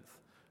VII,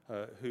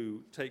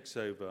 who takes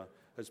over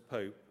as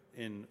Pope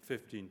in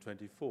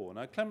 1524.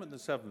 Now, Clement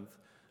VII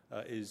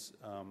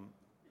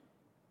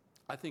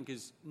I think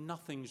is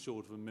nothing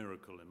short of a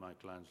miracle in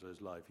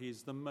Michelangelo's life. He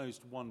is the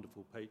most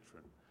wonderful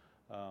patron.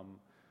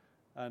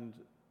 And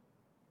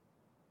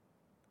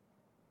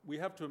we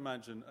have to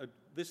imagine,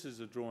 this is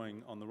a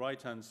drawing on the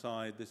right-hand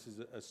side. This is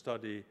a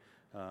study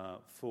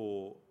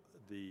for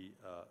the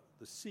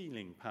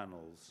ceiling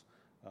panels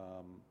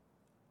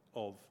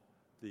of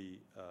the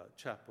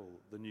chapel,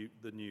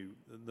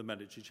 the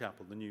Medici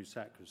chapel, the new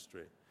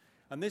sacristy.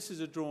 And this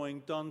is a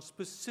drawing done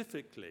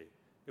specifically,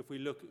 if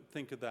we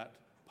think of that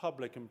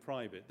public and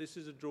private, this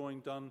is a drawing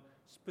done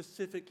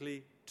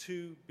specifically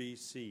to be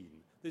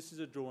seen. This is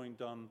a drawing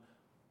done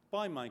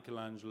by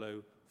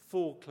Michelangelo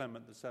for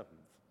Clement VII.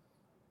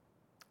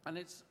 And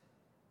it's,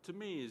 to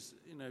me, is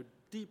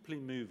deeply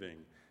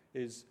moving.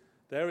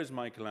 There is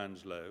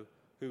Michelangelo,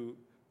 who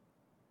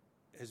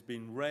has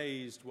been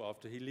raised,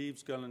 after he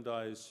leaves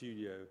Ghirlandaio's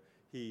studio,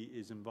 he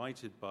is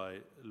invited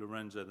by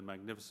Lorenzo the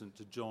Magnificent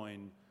to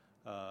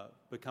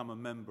become a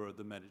member of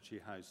the Medici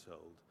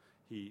household.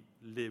 He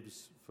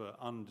lives for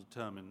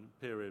undetermined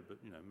period, but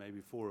maybe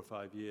 4 or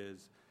 5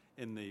 years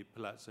in the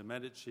Palazzo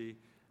Medici,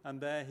 and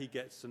there he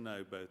gets to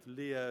know both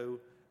Leo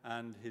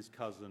and his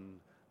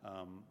cousin,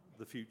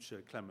 the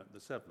future Clement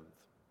VII.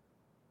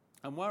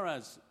 And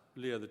whereas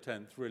Leo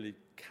X really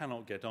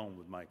cannot get on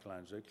with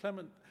Michelangelo,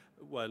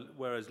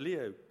 whereas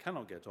Leo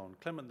cannot get on,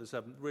 Clement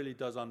VII really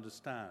does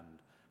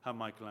understand how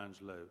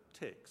Michelangelo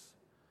ticks.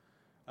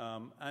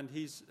 And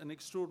he's an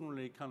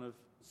extraordinarily kind of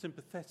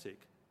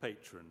sympathetic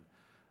patron,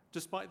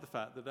 despite the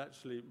fact that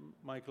actually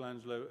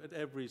Michelangelo at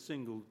every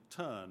single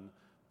turn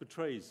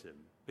betrays him,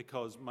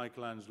 because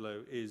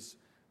Michelangelo is,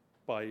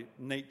 by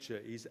nature,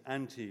 he's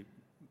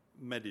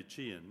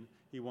anti-Medician.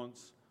 He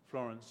wants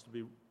Florence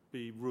to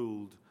be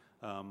ruled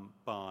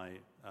by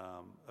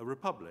a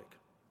republic.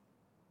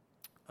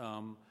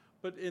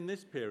 But in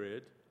this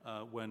period,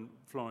 when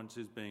Florence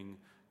is being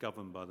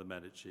governed by the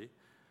Medici,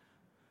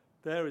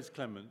 there is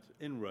Clement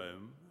in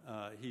Rome.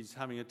 He's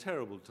having a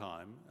terrible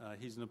time.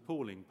 He's an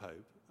appalling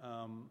pope.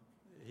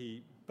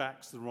 He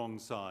backs the wrong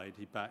side.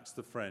 He backs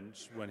the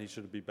French when he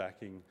should be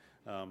backing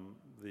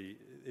the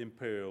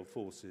imperial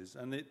forces.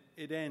 And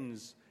it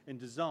ends in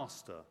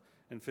disaster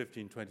in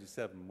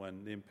 1527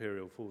 when the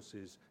imperial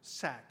forces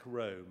sack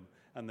Rome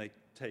and they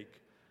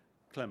take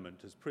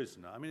Clement as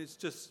prisoner. I mean, it's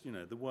just,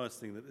 the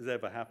worst thing that has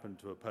ever happened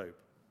to a pope.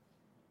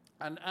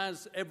 And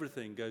as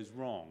everything goes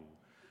wrong,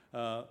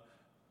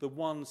 the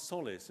one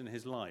solace in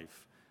his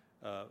life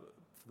for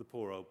the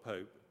poor old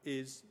pope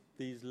is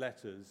these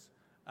letters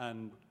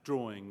and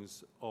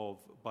drawings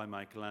by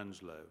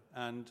Michelangelo.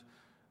 And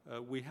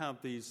we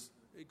have these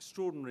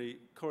extraordinary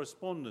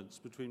correspondence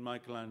between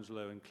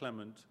Michelangelo and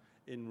Clement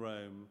in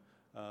Rome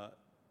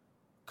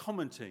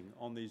commenting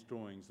on these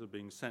drawings that are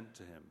being sent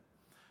to him.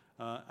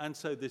 And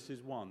so this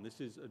is one.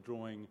 This is a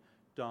drawing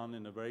done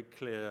in a very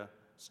clear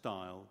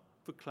style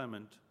for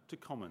Clement to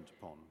comment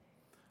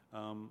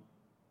upon.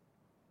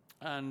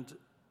 And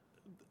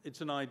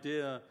it's an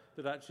idea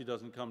that actually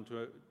doesn't come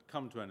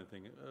to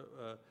anything.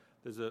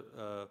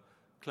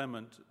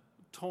 Clement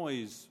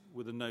toys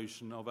with the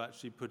notion of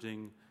actually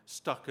putting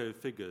stucco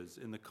figures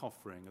in the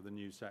coffering of the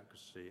new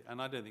sacristy.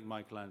 And I don't think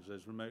Michelangelo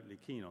is remotely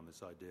keen on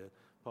this idea,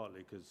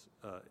 partly because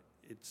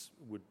it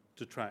would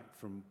detract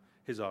from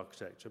his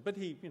architecture. But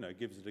he,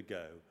 gives it a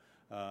go,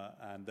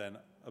 and then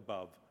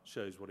above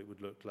shows what it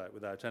would look like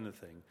without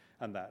anything.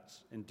 And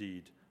that's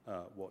indeed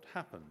what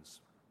happens.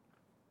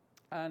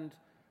 And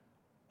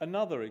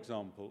another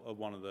example of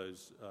one of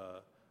those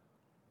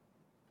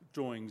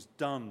drawings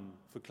done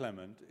for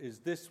Clement is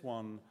this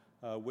one,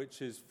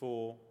 which is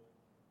for,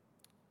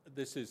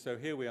 so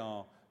here we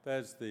are,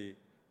 there's the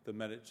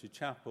Medici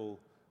Chapel,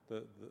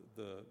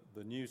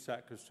 the new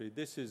sacristy.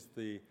 This is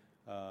the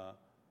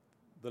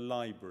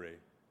library,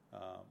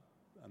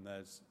 and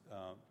there's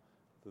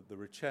the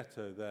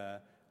Ricchetto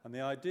there. And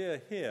the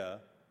idea here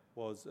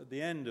was, at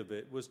the end of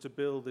it, was to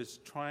build this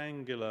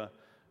triangular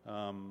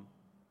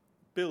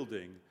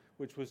building,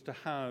 which was to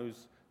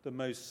house the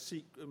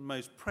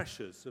most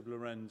precious of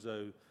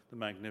Lorenzo the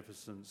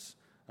Magnificent's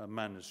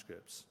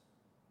manuscripts.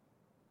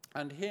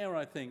 And here,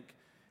 I think,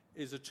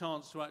 is a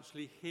chance to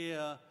actually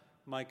hear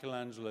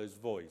Michelangelo's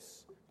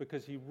voice,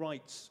 because he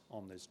writes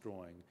on this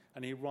drawing,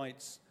 and he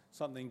writes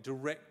something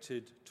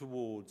directed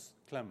towards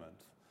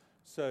Clement.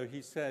 So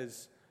he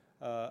says,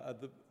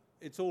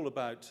 it's all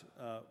about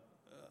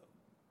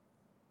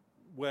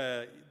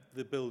where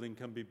the building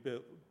can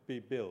be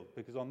built,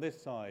 because on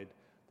this side,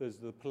 there's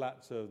the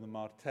Palazzo of the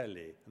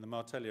Martelli, and the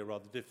Martelli are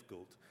rather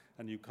difficult,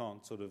 and you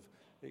can't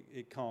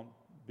it can't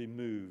be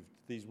moved.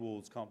 These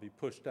walls can't be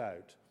pushed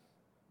out.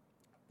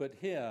 But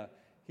here,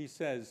 he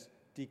says,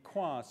 di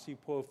qua si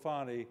può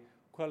fare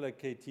quello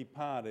che ti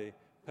pare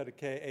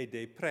perché è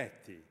dei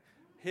preti.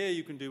 Here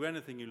you can do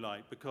anything you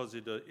like because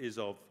it is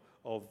of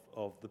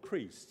the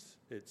priests.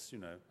 It's,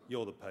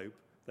 you're the Pope,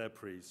 they're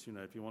priests,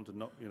 if you want to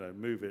not,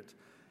 move it.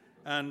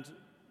 And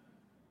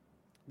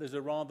there's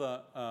a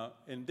rather,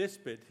 in this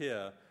bit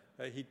here,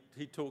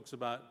 he talks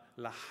about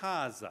La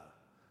Haza,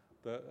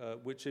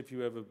 which if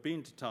you've ever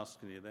been to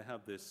Tuscany, they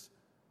have this,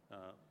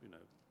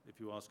 if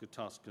you ask a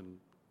Tuscan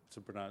to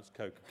pronounce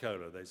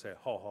Coca-Cola, they say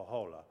ho ho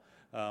hola.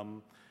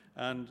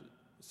 And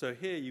so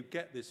here you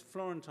get this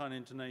Florentine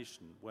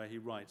intonation where he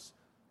writes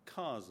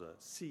Casa,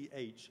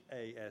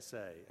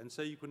 C-H-A-S-A. And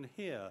so you can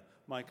hear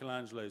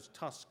Michelangelo's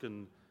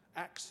Tuscan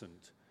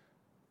accent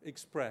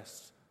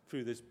expressed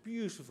through this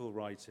beautiful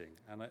writing.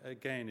 And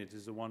again, it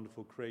is a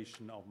wonderful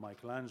creation of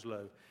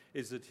Michelangelo,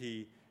 is that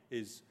he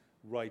is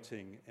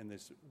writing in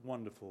this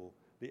wonderfully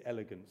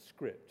elegant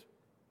script.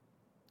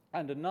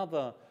 And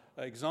another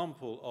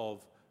example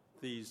of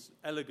these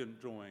elegant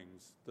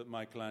drawings that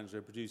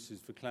Michelangelo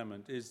produces for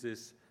Clement is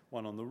this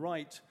one on the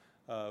right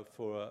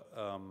for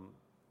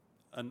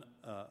an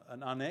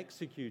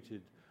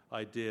unexecuted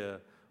idea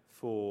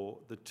for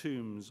the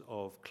tombs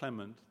of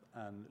Clement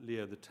and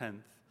Leo X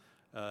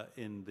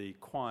in the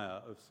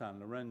choir of San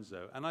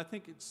Lorenzo. And I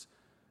think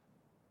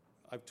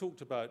I've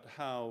talked about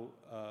how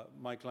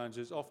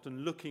Michelangelo is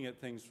often looking at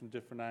things from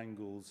different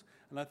angles,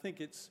 and I think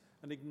it's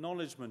an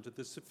acknowledgement of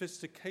the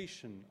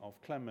sophistication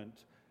of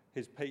Clement,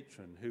 his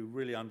patron, who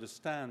really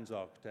understands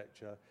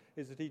architecture,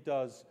 is that he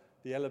does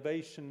the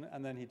elevation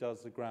and then he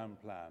does the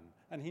ground plan.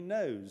 And he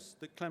knows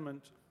that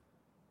Clement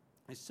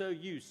is so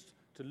used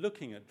to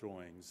looking at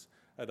drawings,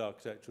 at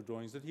architectural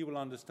drawings, that he will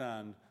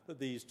understand that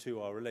these two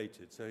are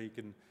related. So he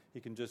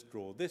can just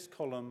draw this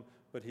column,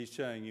 but he's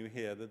showing you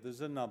here that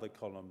there's another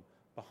column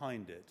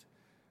behind it.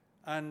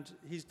 And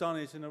he's done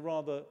it in a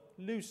rather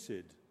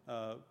lucid,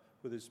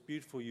 with this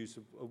beautiful use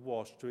of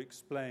wash to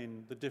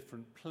explain the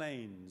different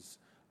planes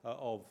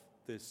of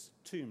this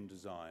tomb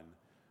design.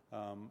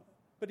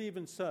 But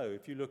even so,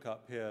 if you look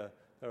up here,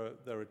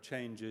 there are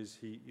changes.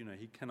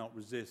 He cannot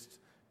resist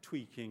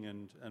tweaking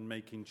and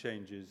making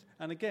changes.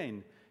 And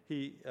again,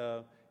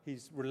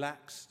 he's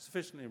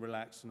sufficiently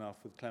relaxed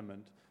enough with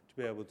Clement to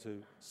be able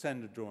to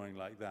send a drawing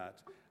like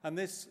that. And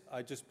this,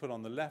 I just put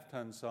on the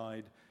left-hand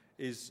side,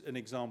 is an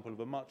example of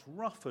a much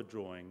rougher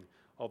drawing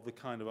of the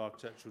kind of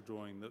architectural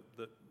drawing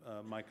that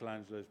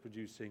Michelangelo is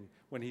producing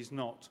when he's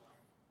not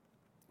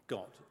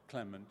got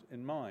Clement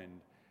in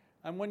mind.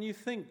 And when you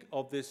think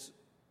of this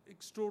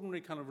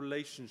extraordinary kind of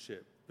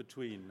relationship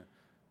between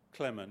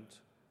Clement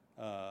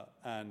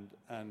and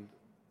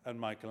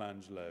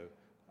Michelangelo,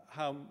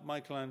 how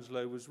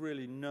Michelangelo was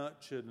really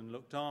nurtured and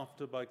looked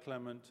after by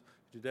Clement,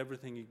 did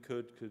everything he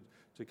could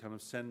to kind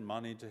of send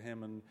money to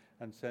him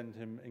and send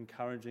him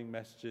encouraging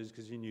messages,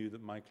 because he knew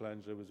that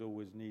Michelangelo was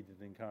always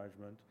needed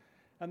encouragement.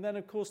 And then,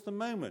 of course, the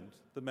moment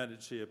the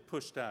Medici are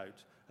pushed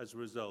out as a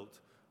result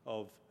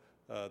of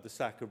the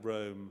sack of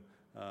Rome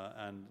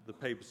and the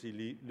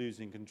papacy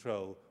losing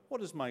control, what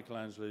does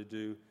Michelangelo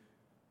do?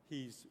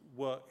 He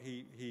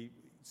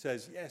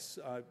says, yes,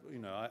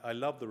 I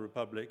love the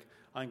Republic,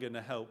 I'm going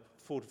to help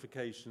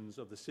fortifications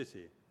of the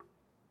city.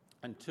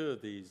 And two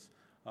of these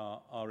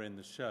are in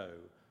the show.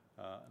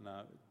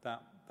 Now,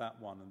 that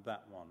one and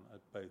that one are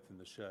both in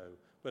the show.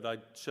 But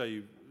I'd show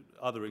you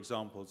other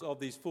examples of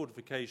these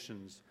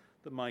fortifications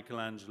that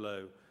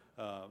Michelangelo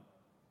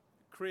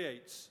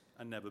creates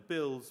and never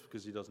builds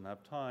because he doesn't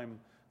have time.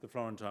 The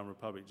Florentine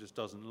Republic just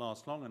doesn't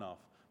last long enough.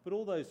 But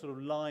all those sort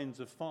of lines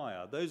of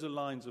fire, those are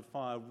lines of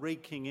fire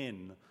raking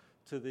in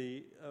to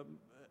the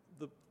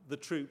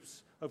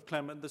troops of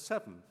Clement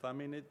VII. I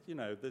mean,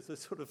 there's a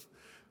sort of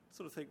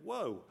think,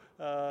 whoa.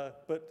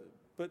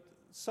 But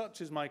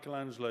such is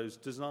Michelangelo's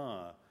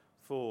desire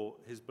for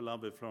his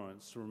beloved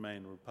Florence to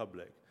remain a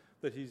republic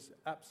that he's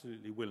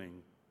absolutely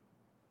willing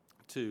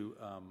to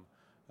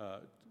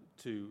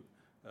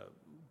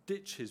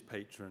ditch his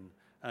patron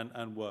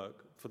and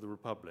work for the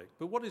Republic.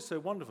 But what is so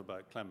wonderful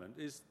about Clement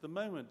is the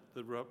moment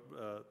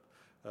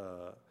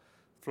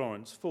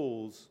Florence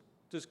falls,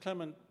 does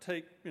Clement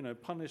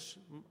punish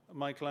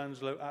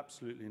Michelangelo?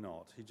 Absolutely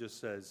not. He just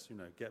says,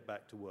 get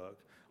back to work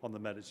on the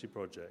Medici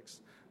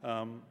projects.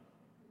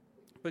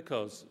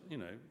 Because,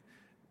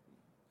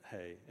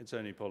 hey, it's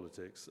only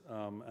politics.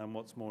 And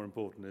what's more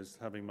important is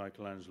having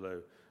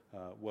Michelangelo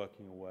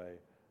working away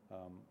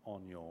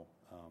on your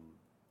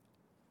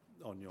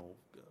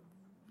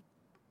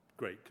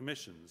great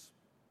commissions.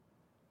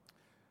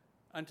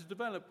 And to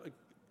develop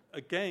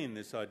again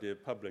this idea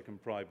of public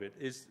and private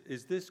is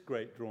this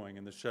great drawing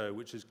in the show,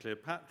 which is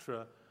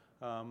Cleopatra.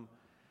 And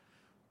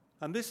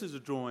this is a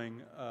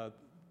drawing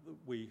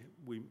we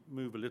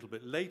move a little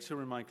bit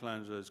later in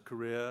Michelangelo's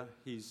career.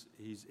 He's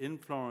in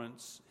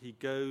Florence. He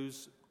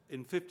goes in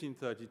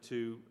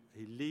 1532.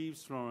 He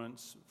leaves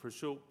Florence for a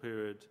short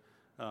period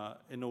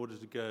in order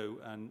to go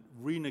and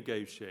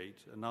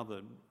renegotiate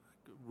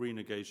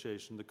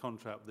the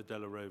contract with the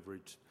Della Rovere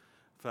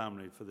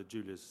family for the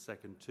Julius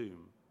II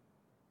tomb.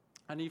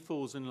 And he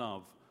falls in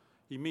love.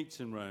 He meets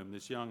in Rome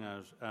this young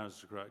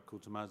aristocrat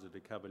called Tommaso de'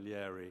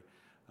 Cavalieri,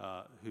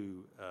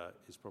 who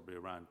is probably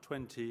around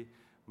 20.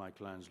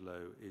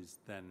 Michelangelo is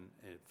then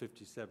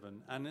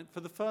 57. And for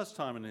the first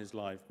time in his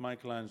life,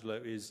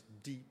 Michelangelo is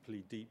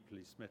deeply,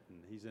 deeply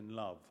smitten. He's in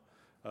love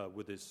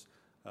with this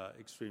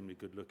extremely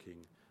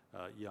good-looking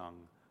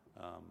young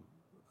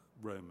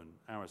Roman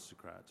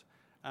aristocrat.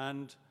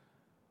 And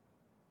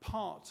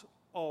part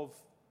of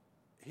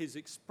his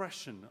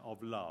expression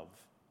of love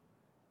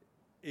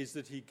is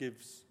that he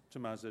gives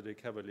Tommaso de'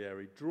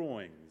 Cavalieri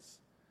drawings,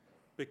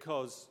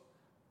 because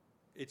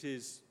it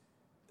is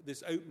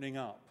this opening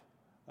up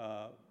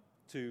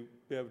to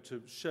be able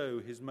to show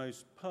his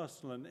most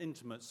personal and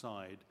intimate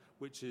side,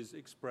 which is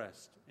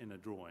expressed in a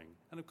drawing.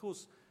 And of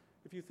course,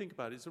 if you think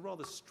about it, it's a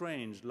rather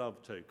strange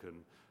love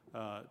token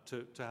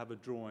to have a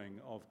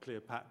drawing of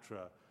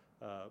Cleopatra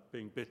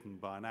being bitten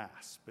by an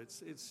asp.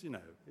 It's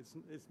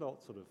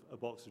not sort of a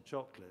box of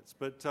chocolates,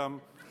 but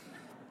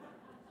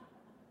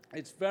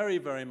it's very,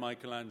 very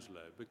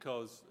Michelangelo,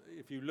 because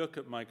if you look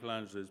at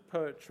Michelangelo's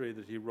poetry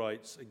that he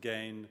writes,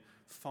 again,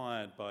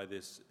 fired by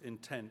this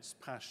intense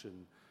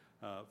passion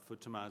for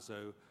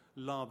Tommaso,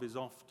 love is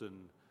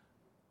often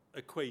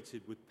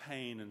equated with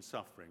pain and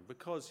suffering,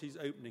 because he's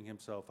opening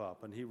himself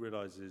up and he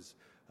realizes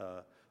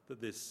that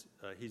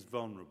he's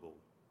vulnerable.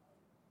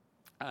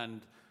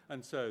 And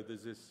so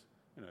there's this,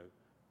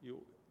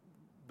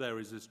 there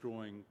is this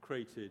drawing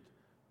created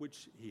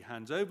which he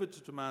hands over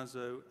to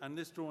Tommaso, and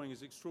this drawing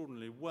is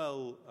extraordinarily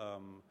well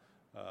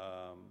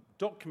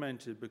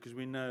documented, because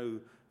we know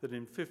that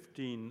in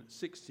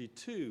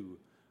 1562,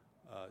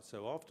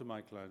 so after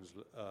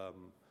Michelangelo,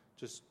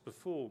 just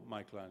before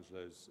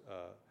Michelangelo's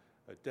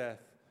death,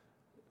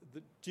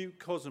 the Duke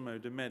Cosimo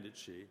de'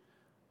 Medici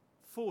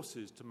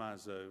forces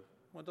Tommaso,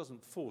 well,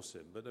 doesn't force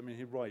him, but I mean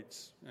he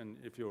writes, and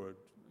if you're a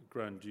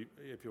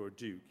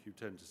duke, you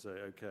tend to say,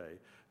 okay,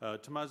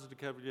 Tommaso de'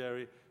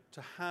 Cavalieri,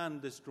 to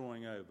hand this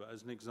drawing over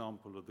as an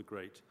example of the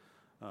great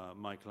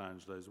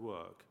Michelangelo's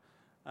work.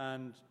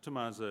 And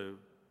Tommaso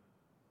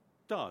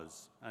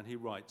does, and he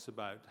writes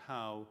about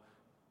how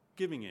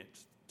giving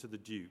it to the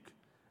Duke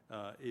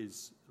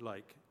is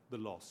like the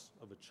loss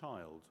of a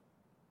child.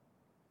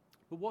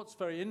 But what's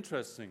very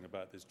interesting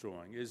about this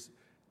drawing is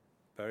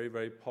very,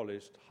 very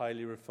polished,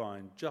 highly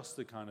refined, just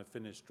the kind of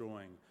finished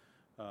drawing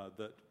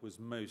that was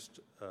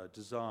most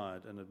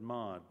desired and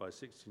admired by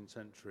 16th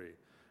century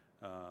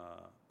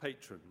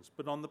patrons.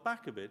 But on the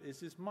back of it is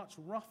this much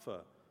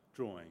rougher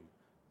drawing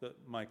that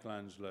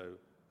Michelangelo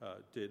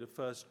did, a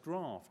first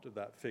draft of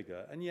that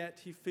figure, and yet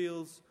he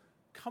feels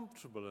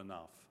comfortable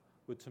enough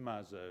with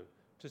Tommaso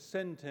to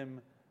send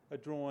him a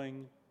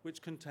drawing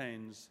which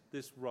contains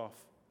this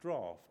rough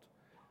draft.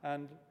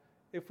 And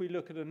if we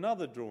look at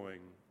another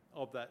drawing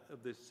of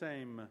this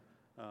same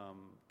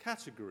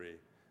category,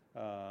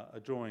 a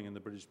drawing in the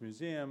British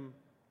Museum,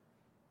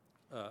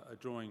 a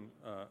drawing,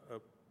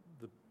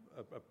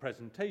 a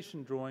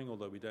presentation drawing,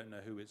 although we don't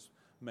know who it's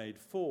made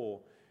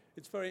for,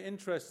 it's very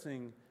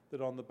interesting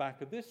that on the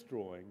back of this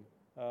drawing,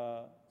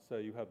 so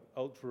you have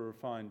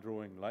ultra-refined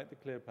drawing like the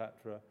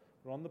Cleopatra,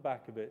 but on the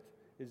back of it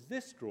is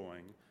this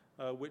drawing,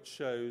 which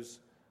shows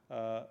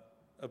a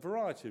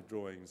variety of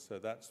drawings. So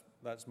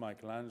that's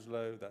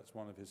Michelangelo. That's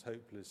one of his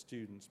hopeless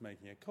students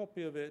making a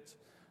copy of it.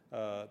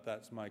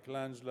 That's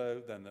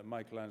Michelangelo. Then the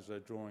Michelangelo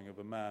drawing of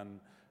a man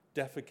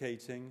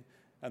defecating,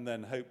 and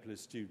then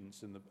hopeless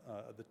students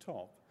at the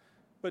top.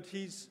 But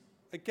he's,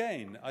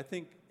 again, I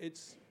think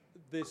it's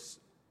this,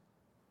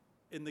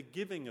 in the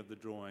giving of the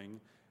drawing,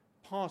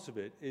 part of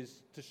it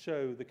is to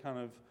show the kind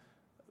of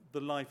the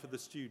life of the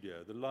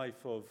studio, the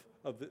life of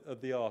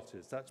the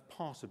artist. That's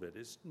part of it.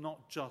 It's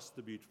not just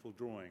the beautiful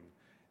drawing.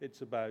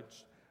 It's about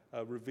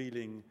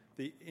revealing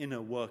the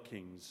inner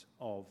workings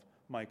of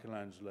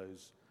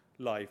Michelangelo's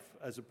life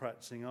as a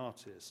practicing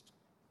artist.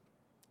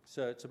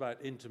 So it's about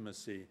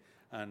intimacy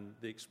and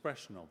the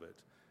expression of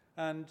it.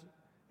 And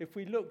if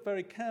we look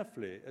very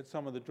carefully at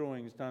some of the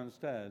drawings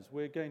downstairs,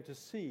 we're going to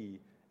see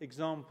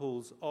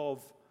examples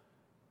of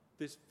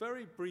this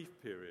very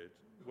brief period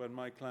when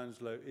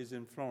Michelangelo is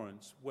in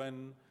Florence,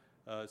 when,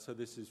 so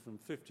this is from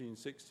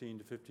 1516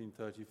 to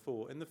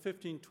 1534. In the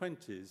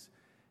 1520s,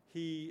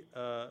 he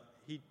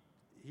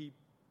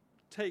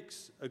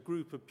takes a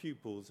group of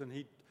pupils and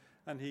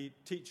he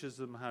teaches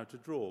them how to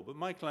draw. But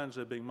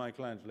Michelangelo, being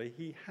Michelangelo,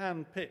 he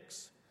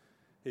handpicks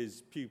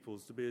his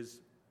pupils to be as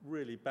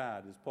really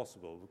bad as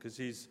possible, because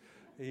he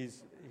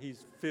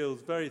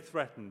feels very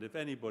threatened if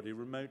anybody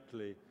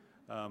remotely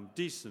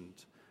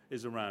decent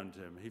is around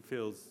him. He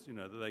feels,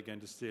 that they're going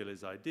to steal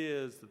his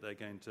ideas, that they're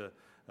going to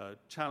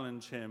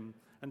challenge him,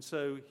 and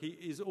so he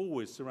is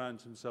always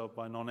surrounds himself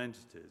by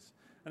non-entities.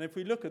 And if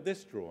we look at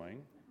this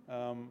drawing,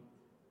 and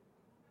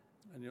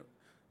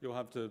you'll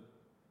have to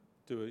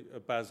do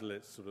a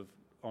Baselitz sort of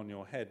on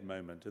your head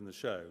moment in the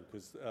show,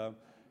 because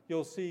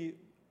you'll see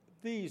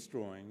these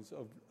drawings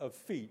of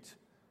feet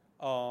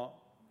are,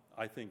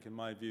 I think, in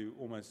my view,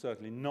 almost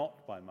certainly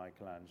not by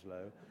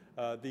Michelangelo.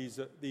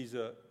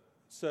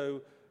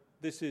 So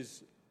this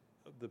is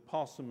the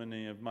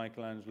parsimony of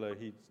Michelangelo.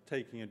 He's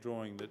taking a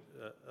drawing that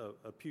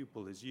a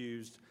pupil has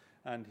used,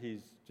 and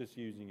he's just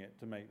using it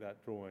to make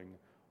that drawing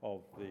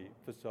of the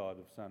facade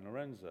of San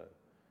Lorenzo.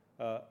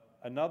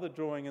 Another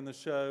drawing in the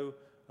show,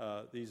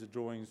 these are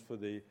drawings for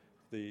the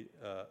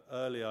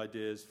early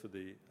ideas for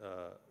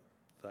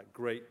that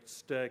great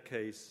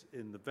staircase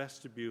in the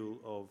vestibule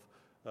of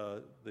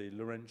the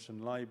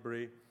Laurentian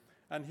Library.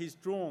 And he's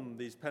drawn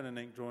these pen and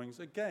ink drawings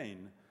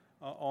again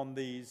on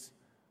these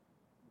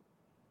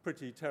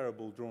pretty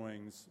terrible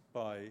drawings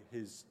by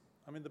his,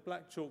 the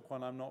black chalk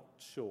one I'm not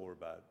sure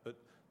about, but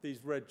these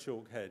red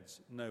chalk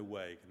heads, no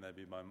way can they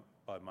be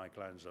by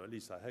Michelangelo, at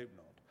least I hope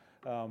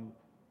not.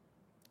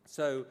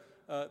 So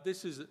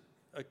this is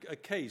a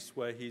case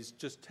where he's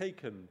just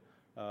taken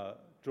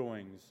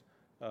drawings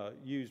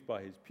used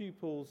by his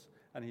pupils,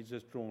 and he's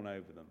just drawn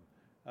over them.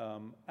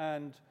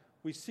 And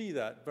we see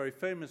that very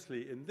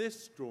famously in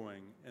this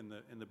drawing in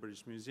the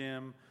British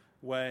Museum,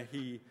 where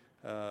he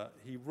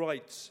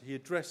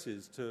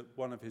addresses to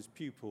one of his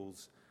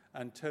pupils,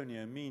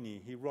 Antonio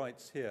Mini. He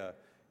writes here,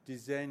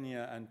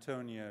 "Disegna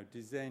Antonio,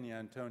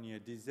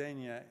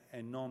 disegna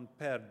e non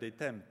perde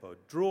tempo."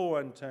 Draw,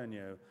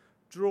 Antonio,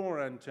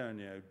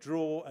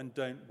 draw and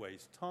don't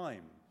waste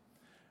time.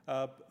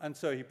 And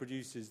so he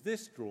produces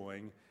this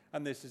drawing,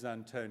 and this is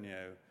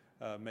Antonio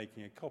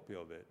making a copy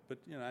of it. But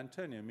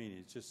Antonio Mini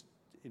is just,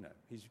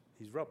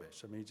 he's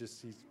rubbish. He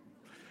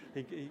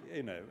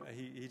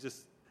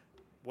just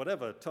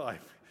whatever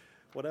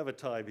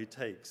time he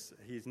takes,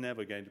 he's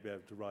never going to be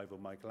able to rival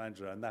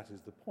Michelangelo, and that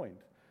is the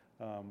point.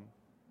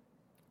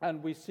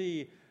 And we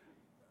see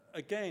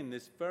again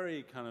this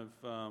very kind of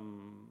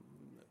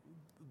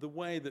the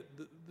way that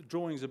the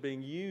drawings are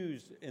being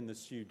used in the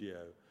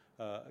studio.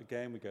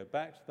 Again, we go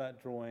back to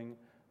that drawing.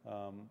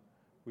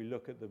 We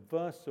look at the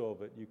verso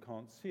of it. You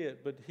can't see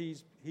it, but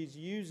he's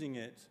using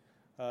it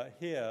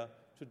here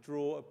to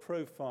draw a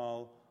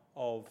profile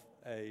of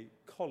a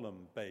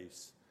column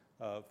base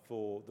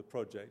for the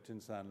project in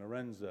San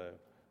Lorenzo.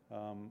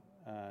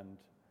 And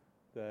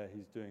there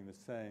he's doing the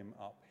same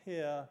up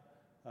here.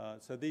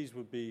 So these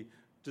would be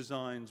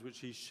designs which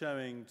he's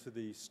showing to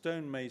the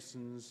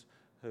stonemasons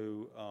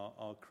who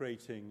are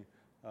creating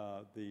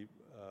the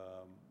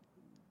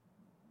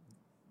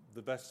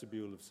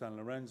vestibule of San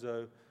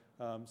Lorenzo.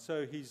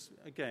 So he's,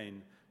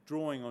 again,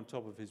 drawing on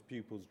top of his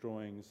pupils'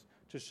 drawings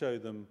to show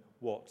them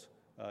what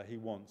he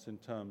wants in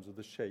terms of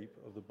the shape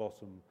of the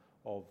bottom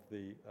of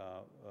the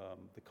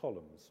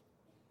columns.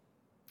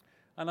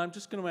 And I'm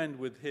just going to end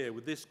with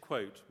this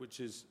quote, which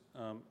is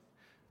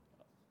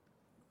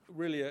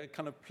really a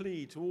kind of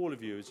plea to all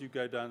of you as you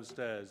go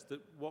downstairs,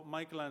 that what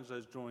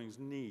Michelangelo's drawings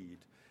need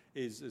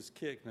is, as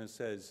Kirchner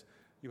says,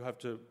 you have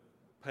to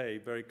pay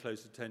very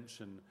close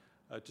attention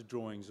to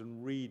drawings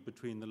and read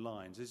between the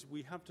lines.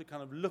 We have to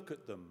kind of look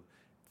at them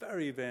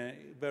very, very,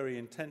 very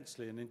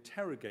intensely and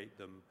interrogate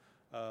them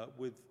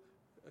with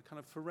a kind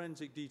of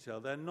forensic detail.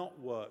 They're not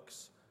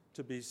works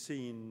to be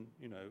seen,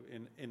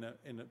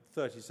 in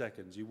 30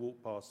 seconds. You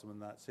walk past them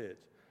and that's it.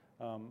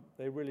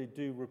 They really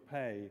do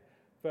repay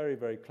very,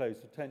 very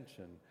close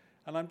attention.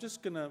 And I'm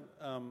just going to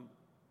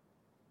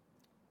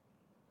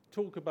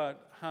talk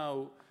about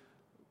how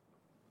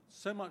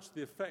so much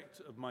the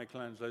effect of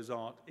Michelangelo's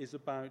art is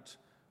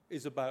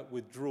about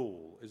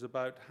withdrawal, is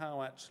about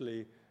how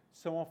actually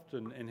so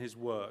often in his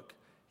work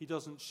he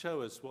doesn't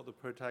show us what the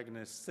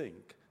protagonists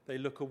think. They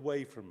look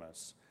away from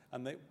us,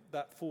 and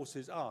that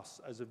forces us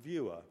as a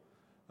viewer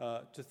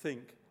to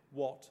think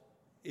what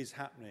is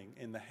happening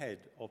in the head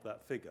of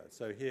that figure.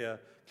 So here,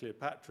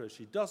 Cleopatra,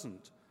 she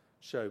doesn't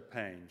show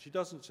pain, she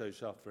doesn't show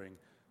suffering.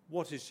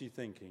 What is she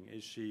thinking?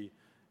 Is she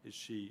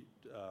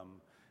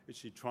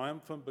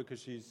triumphant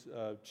because she's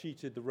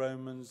cheated the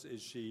Romans?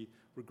 Is she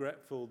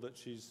regretful that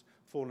she's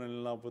fallen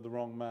in love with the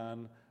wrong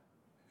man?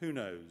 Who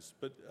knows?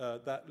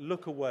 But that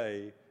look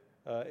away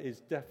is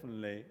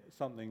definitely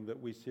something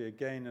that we see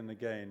again and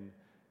again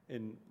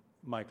in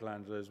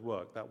Michelangelo's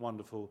work. That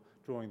wonderful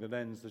drawing that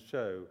ends the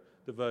show,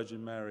 the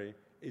Virgin Mary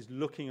is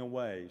looking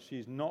away.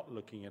 She's not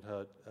looking at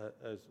her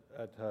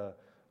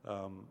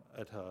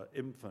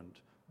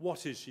infant.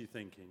 What is she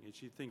thinking? Is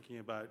she thinking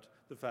about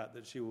the fact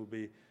that she will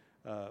be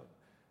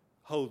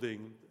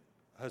holding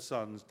her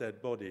son's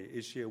dead body?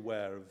 Is she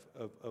aware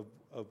of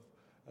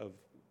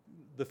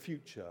the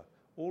future?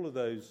 All of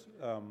those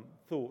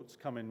thoughts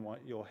come in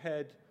your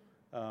head.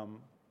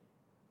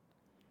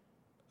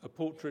 A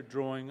portrait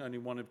drawing, only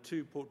one of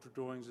two portrait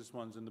drawings. This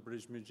one's in the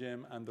British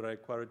Museum. Andrea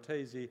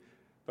Quaratesi,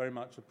 very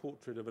much a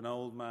portrait of an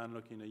old man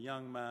looking at a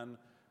young man.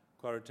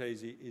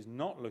 Quaratesi is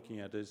not looking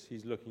at us,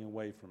 he's looking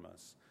away from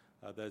us.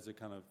 There's a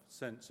kind of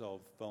sense of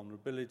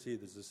vulnerability,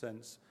 there's a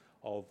sense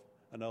of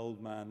an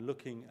old man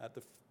looking at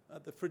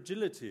the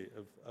fragility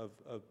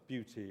of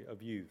beauty,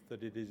 of youth,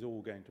 that it is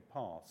all going to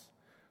pass.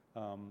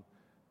 A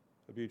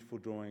beautiful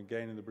drawing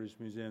again in the British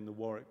Museum, the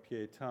Warwick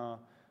Pietà.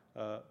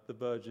 The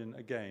Virgin,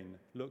 again,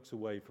 looks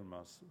away from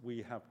us.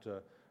 We have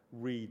to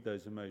read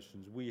those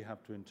emotions. We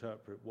have to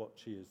interpret what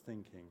she is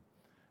thinking.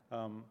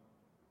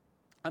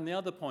 And the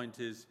other point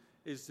is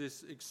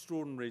this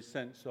extraordinary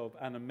sense of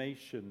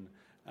animation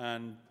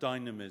and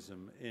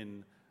dynamism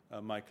in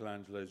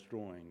Michelangelo's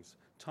drawings.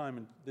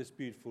 This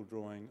beautiful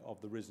drawing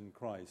of the risen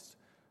Christ.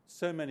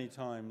 So many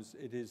times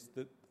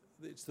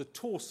it's the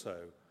torso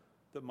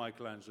that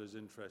Michelangelo is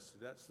interested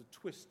in. That's the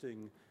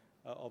twisting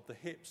of the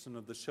hips and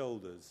of the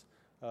shoulders.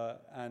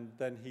 And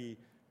then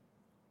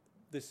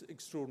this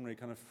extraordinary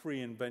kind of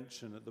free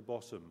invention at the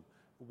bottom.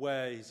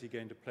 Where is he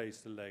going to place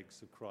the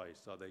legs of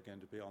Christ? Are they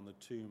going to be on the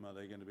tomb? Are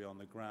they going to be on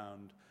the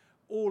ground?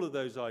 All of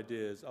those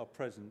ideas are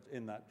present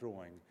in that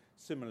drawing.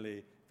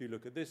 Similarly, if you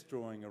look at this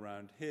drawing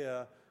around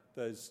here,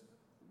 there's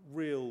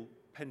real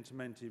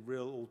pentimenti,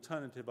 real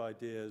alternative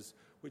ideas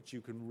which you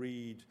can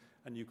read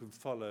and you can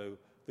follow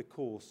the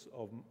course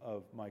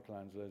of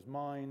Michelangelo's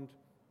mind.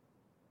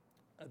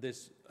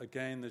 This,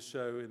 again,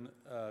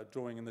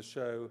 drawing in the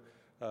show,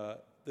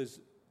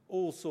 there's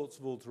all sorts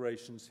of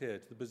alterations here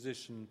to the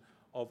position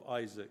of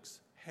Isaac's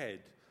head.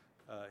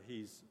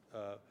 He's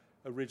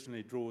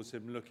originally draws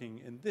him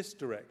looking in this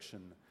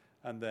direction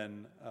and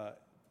then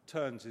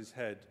turns his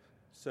head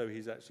so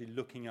he's actually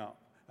looking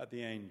up at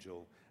the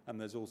angel. And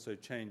there's also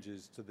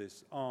changes to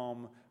this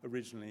arm.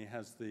 Originally he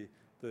has the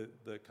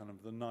kind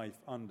of the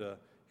knife under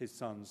his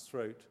son's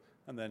throat,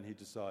 and then he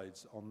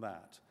decides on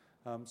that.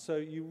 So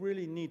you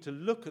really need to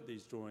look at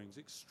these drawings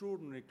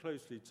extraordinarily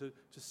closely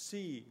to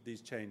see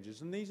these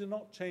changes. And these are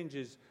not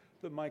changes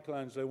that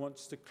Michelangelo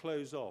wants to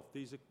close off.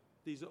 These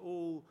are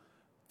all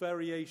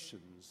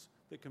variations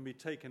that can be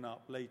taken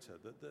up later.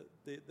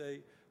 That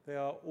they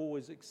are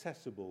always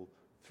accessible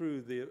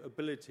through the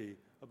ability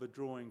of a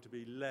drawing to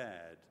be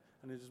layered.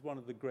 And it is one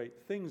of the great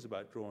things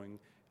about drawing,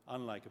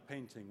 unlike a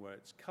painting where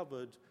it's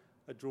covered,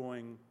 a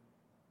drawing,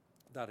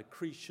 that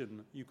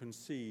accretion you can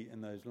see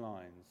in those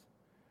lines.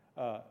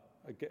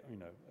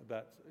 Again,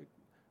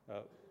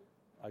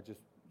 I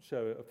just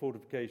show a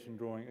fortification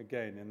drawing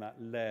again in that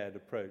layered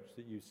approach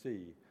that you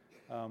see.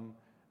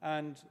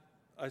 And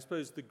I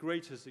suppose the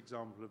greatest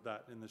example of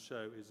that in the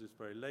show is this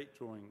very late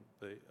drawing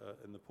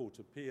in the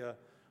Porta Pia,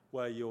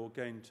 where you're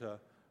going to,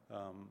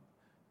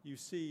 you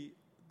see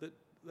that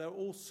there are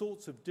all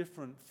sorts of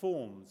different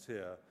forms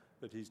here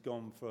that he's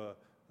gone for.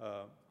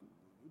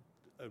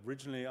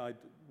 Originally, I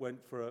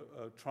went for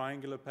a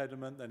triangular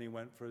pediment, then he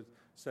went for a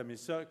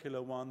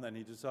semicircular one, then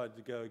he decided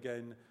to go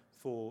again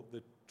for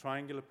the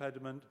triangular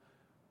pediment.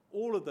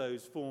 All of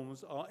those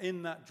forms are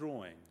in that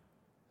drawing.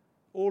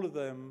 All of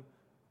them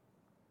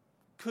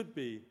could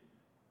be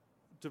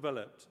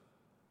developed,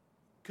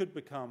 could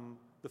become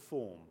the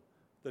form,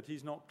 that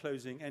he's not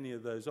closing any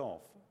of those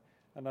off.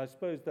 And I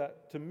suppose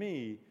that, to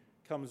me,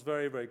 comes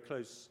very, very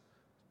close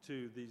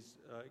to these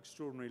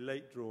extraordinary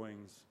late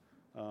drawings,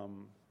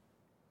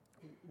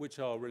 which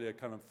are really a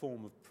kind of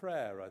form of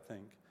prayer, I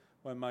think,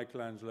 where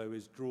Michelangelo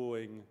is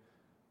drawing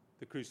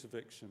the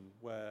crucifixion,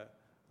 where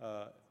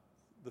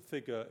the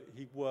figure,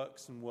 he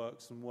works and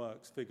works and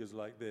works figures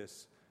like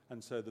this,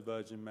 and so the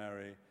Virgin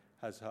Mary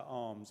has her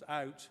arms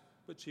out,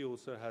 but she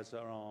also has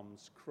her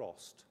arms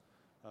crossed,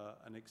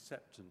 an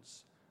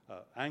acceptance,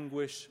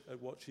 anguish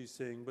at what she's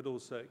seeing, but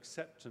also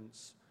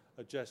acceptance,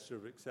 a gesture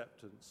of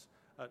acceptance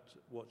at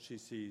what she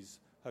sees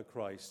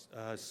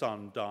her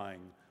son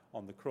dying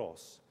on the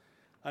cross.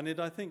 And it,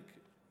 I think,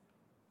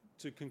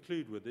 to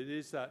conclude with, it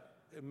is that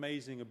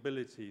amazing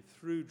ability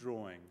through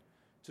drawing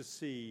to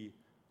see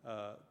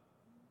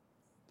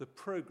the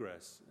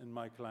progress in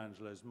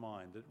Michelangelo's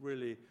mind, that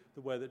really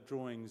the way that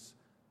drawings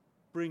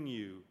bring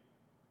you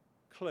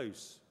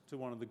close to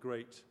one of the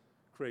great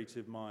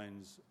creative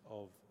minds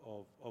of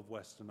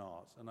Western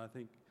art. And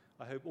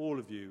I hope all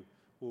of you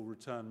will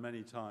return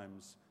many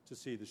times to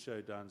see the show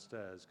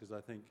downstairs, because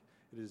I think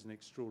it is an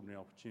extraordinary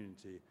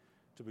opportunity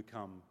to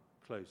become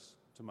close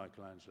to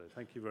Michelangelo.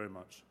 Thank you very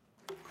much.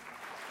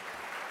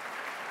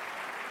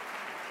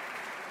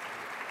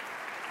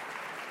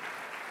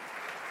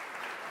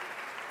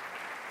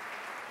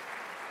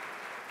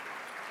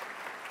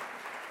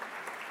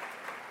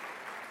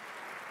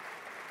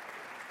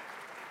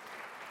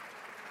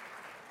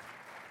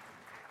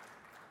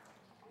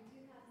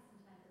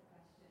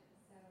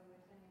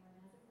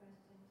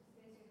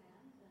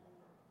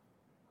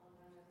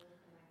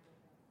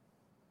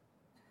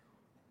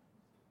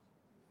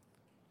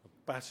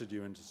 Battered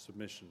you into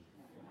submission.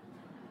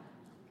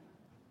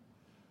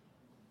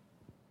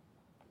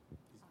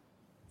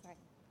 Sorry.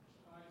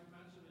 You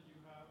mentioned that you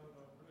have, or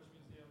the British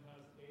Museum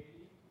has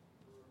 80,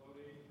 or about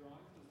 80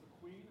 drawings. Does the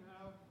Queen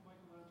have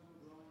Michelangelo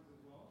drawings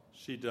as well?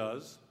 She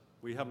does.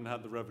 We haven't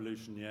had the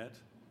revolution yet.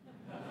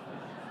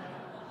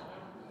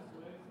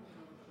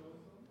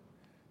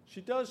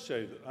 She does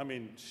show them. I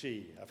mean,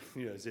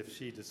 as if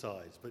she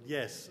decides. But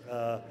yes,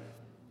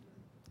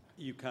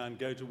 you can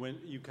go to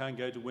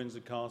Windsor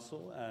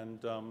Castle,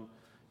 and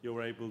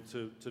you're able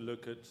to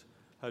look at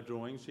her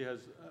drawings. She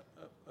has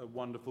a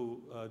wonderful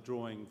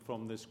drawing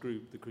from this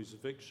group, the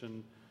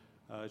Crucifixion.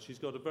 She's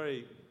got a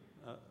very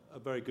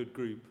good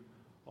group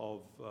of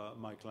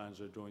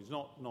Michelangelo drawings.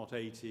 Not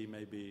 80,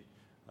 maybe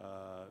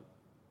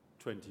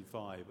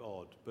 25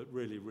 odd, but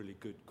really, really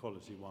good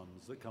quality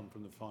ones that come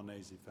from the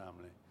Farnese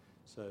family.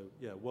 So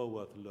yeah, well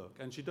worth a look.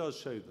 And she does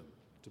show them,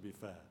 to be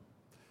fair,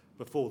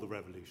 before the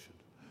revolution.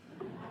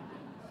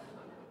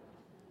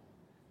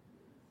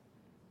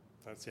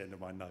 That's the end of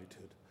my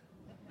knighthood.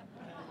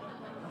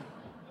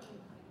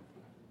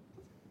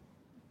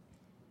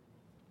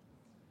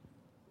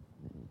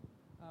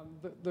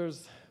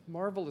 There's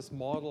marvelous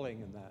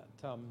modeling in that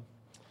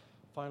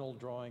final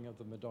drawing of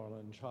the Madonna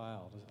and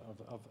Child,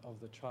 of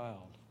the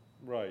child.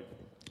 Right.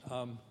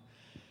 And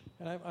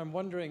I'm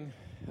wondering,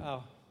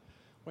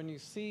 when you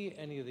see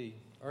any of the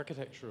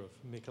architecture of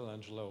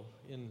Michelangelo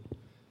in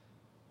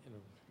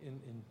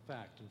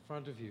fact in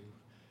front of you,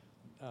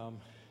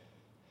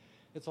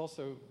 it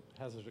also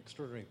has an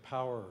extraordinary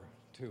power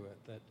to it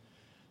that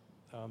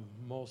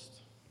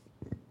most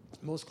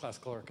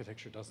classical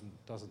architecture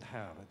doesn't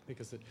have it,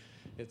 because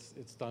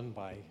it's done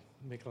by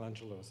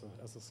Michelangelo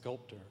as a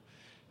sculptor.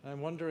 And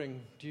I'm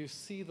wondering, do you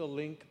see the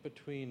link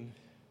between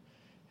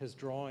his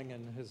drawing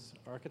and his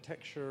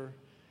architecture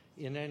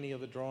in any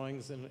of the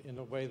drawings in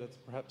a way that's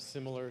perhaps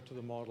similar to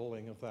the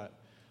modeling of that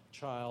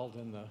child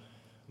in the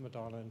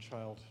Madonna and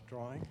Child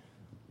drawing?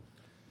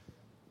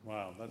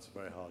 Wow, that's a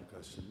very hard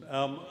question.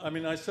 I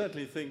mean, I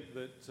certainly think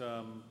that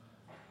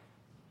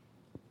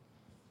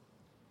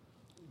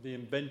the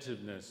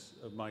inventiveness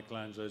of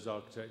Michelangelo's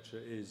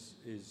architecture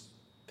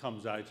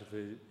comes out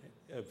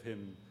of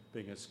him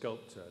being a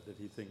sculptor, that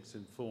he thinks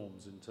in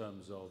forms in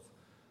terms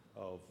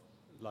of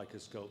like a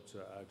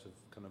sculptor, out of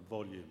kind of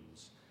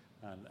volumes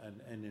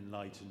and in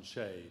light and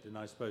shade. And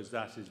I suppose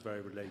that is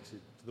very related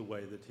to the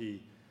way that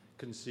he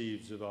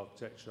conceives of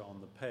architecture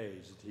on the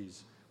page,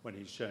 that when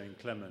he's showing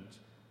Clement,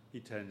 he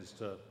tends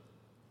to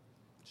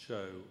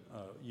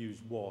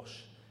use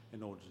wash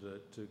in order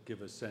to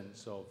give a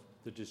sense of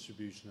the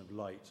distribution of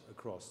light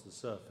across the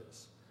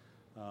surface.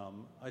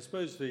 I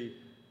suppose the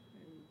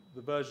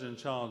Virgin and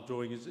Child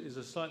drawing is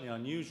a slightly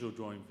unusual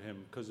drawing for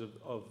him because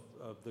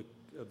of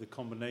the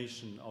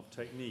combination of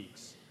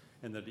techniques,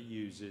 in that it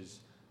uses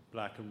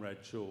black and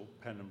red chalk,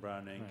 pen and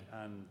brown ink,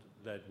 right, and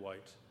lead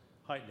white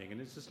heightening. And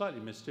it's a slightly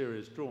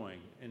mysterious drawing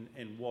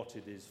in what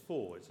it is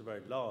for. It's a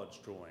very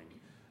large drawing.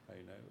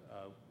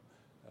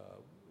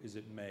 Is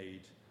it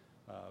made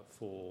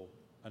for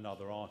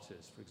another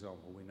artist? For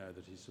example, we know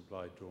that he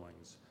supplied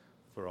drawings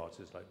for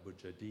artists like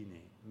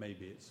Bugiardini.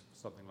 Maybe it's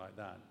something like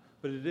that.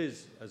 But it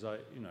is, as I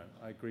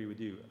agree with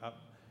you,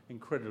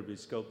 incredibly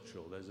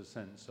sculptural. There's a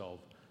sense of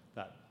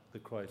that the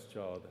Christ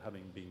child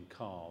having been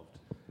carved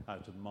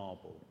out of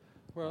marble.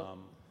 Well,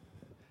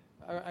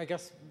 I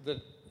guess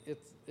that it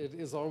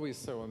is always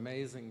so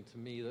amazing to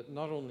me that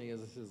not only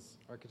is his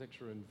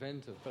architecture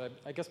inventive, but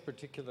I guess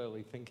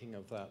particularly thinking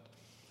of that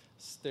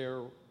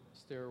stairwell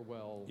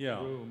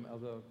room of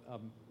the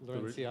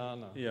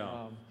Laurenziana.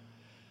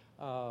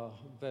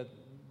 That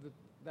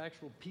the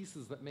actual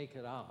pieces that make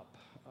it up,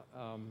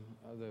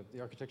 the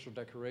architectural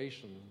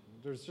decoration,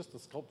 there's just a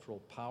sculptural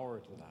power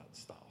to that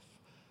stuff,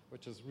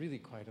 which is really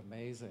quite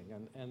amazing.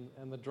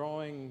 And the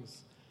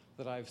drawings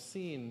that I've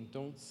seen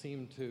don't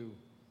seem to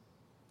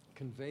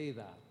convey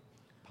that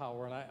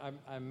power. And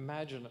I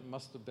imagine it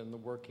must have been the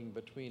working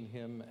between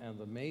him and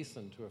the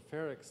mason to a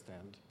fair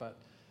extent, but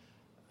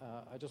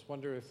I just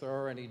wonder if there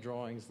are any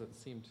drawings that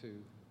seem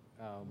to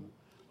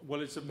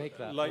well, it's make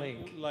that like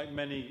link. Like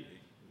many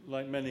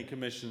like many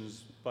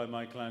commissions by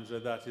Michelangelo,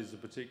 that is a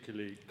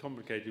particularly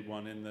complicated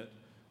one in that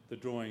the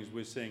drawings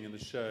we're seeing in the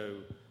show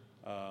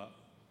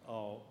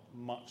are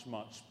much,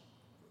 much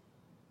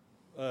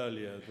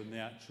earlier than the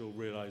actual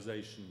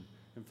realization.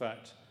 In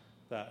fact,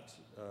 that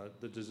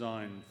the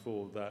design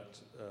for that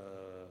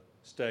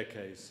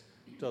staircase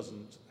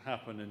doesn't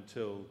happen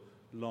until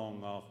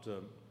long after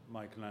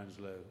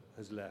Michelangelo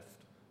has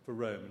left for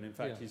Rome. And in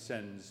fact, he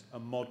sends a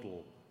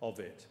model of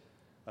it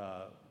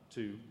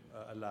to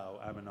allow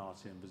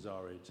Aminati and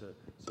Vasari to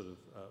sort of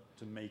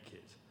to make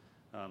it.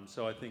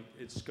 So I think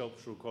its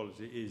sculptural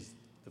quality is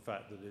the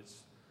fact that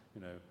it's,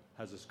 you know,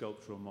 has a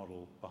sculptural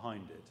model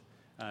behind it.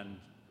 And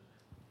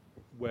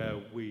where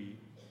we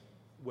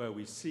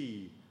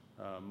see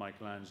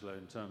Michelangelo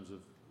in terms of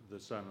the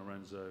San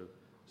Lorenzo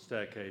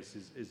staircase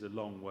is a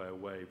long way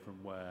away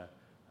from where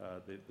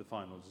the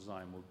final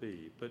design will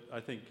be. But I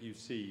think you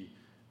see,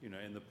 you know,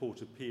 in the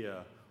Porta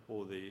Pia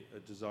or the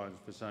designs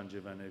for San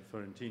Giovanni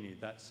Fiorentini,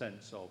 that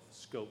sense of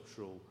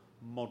sculptural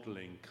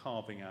modelling,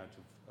 carving out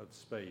of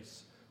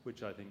space,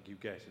 which I think you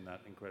get in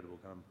that incredible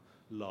kind of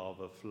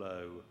lava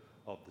flow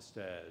of the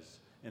stairs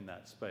in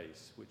that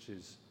space, which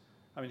is,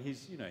 I mean,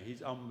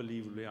 he's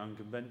unbelievably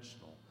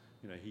unconventional.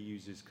 You know, he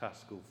uses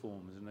classical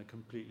forms in a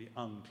completely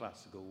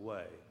unclassical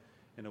way,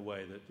 in a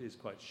way that is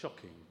quite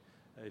shocking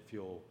if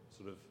you're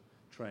sort of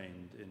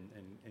trained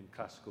in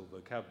classical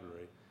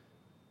vocabulary.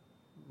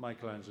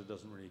 Michelangelo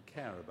doesn't really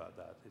care about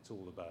that. It's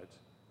all about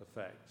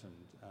effect,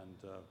 and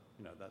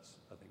you know, that's,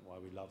 I think, why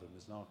we love him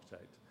as an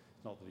architect.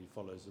 It's not that he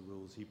follows the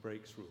rules, he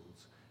breaks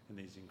rules in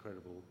these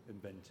incredible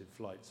inventive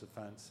flights of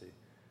fancy.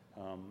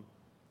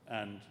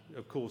 And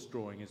of course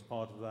drawing is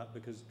part of that,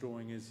 because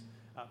drawing is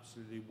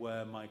absolutely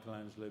where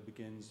Michelangelo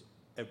begins.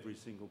 Every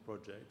single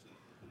project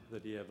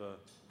that he ever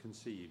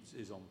conceives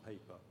is on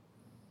paper.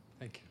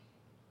 Thank you.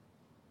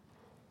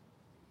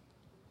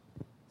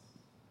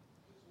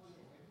 Just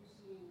wondering, have you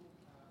seen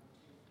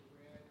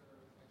infrared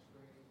or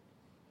X-ray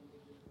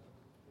images of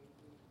the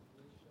painting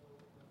that show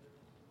whether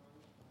it's drawing on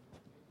paper,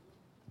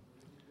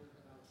 or did you work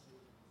it out?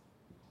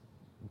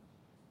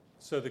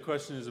 So the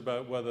question is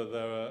about whether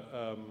there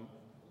are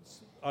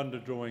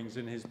underdrawings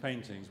in his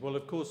paintings. Well,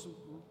 of course,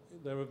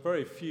 there are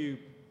very few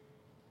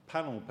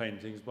panel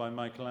paintings by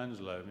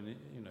Michelangelo. I mean,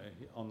 you know,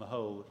 on the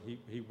whole,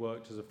 he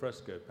worked as a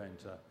fresco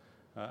painter,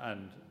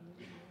 and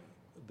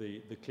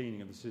the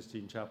cleaning of the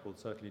Sistine Chapel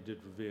certainly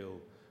did reveal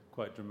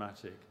quite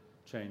dramatic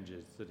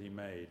changes that he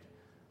made,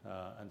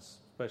 and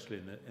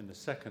especially in the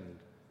second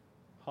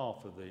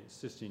half of the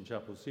Sistine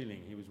Chapel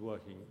ceiling, he was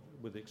working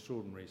with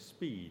extraordinary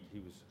speed. He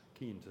was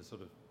keen to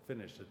sort of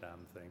finish the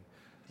damn thing.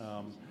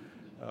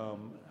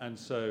 And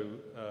so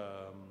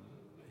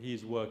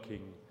he's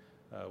working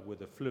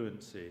with a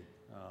fluency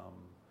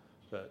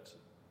that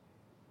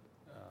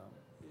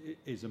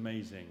is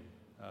amazing,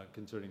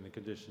 considering the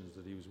conditions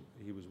that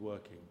he was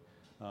working.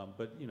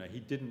 But you know,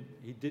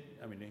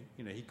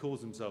 he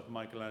calls himself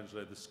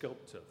Michelangelo the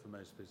sculptor for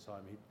most of his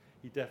time.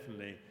 He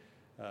definitely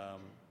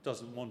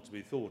doesn't want to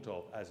be thought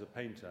of as a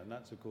painter, and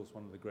that's of course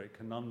one of the great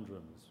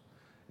conundrums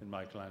in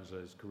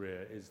Michelangelo's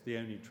career. Is the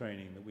only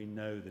training that we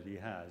know that he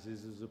has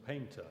is as a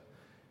painter.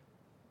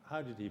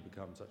 How did he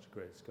become such a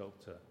great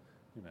sculptor?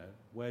 You know,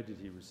 where did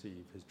he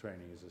receive his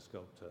training as a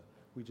sculptor?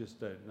 We just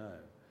don't know.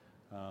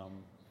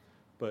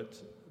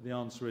 But the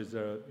answer is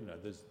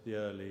there's the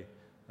early,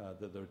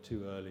 that there are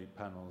two early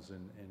panels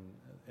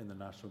in the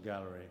National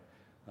Gallery,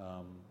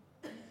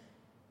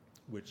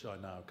 which I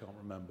now can't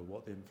remember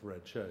what the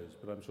infrared shows,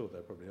 but I'm sure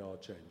there probably are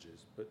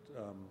changes. But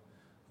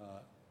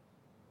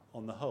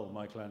on the whole,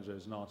 Michelangelo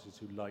is an artist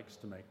who likes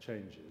to make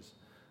changes.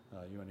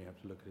 You only have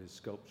to look at his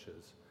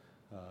sculptures.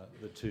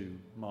 The two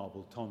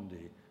marble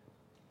tondi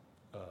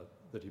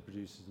that he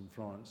produces in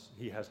Florence,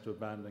 he has to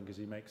abandon because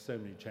he makes so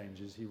many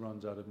changes, he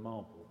runs out of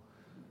marble.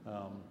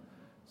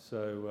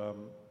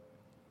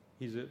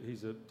 He's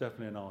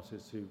definitely an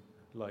artist who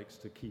likes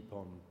to keep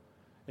on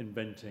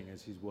inventing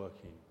as he's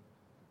working,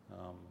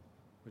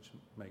 which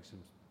makes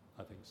him,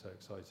 I think, so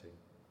exciting.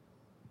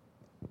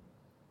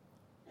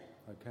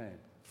 Okay,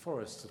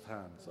 forest of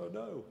hands. Oh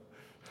no.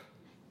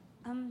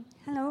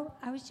 Hello.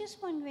 I was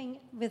just wondering,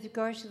 with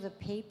regards to the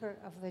paper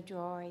of the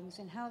drawings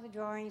and how the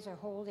drawings are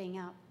holding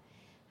up.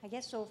 I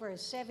guess over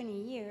 70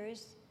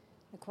 years,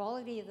 the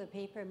quality of the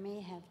paper may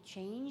have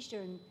changed,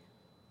 or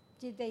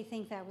did they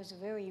think that was a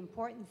very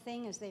important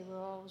thing, as they were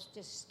always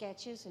just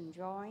sketches and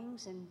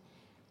drawings? And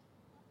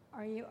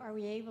are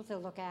we able to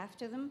look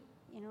after them,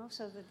 you know,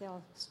 so that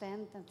they'll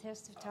stand the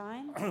test of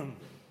time?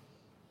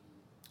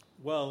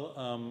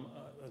 Well,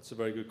 that's a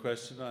very good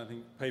question. I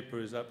think paper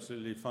is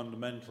absolutely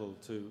fundamental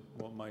to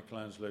what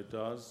Michelangelo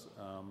does.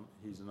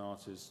 He's an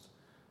artist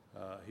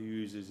who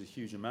uses a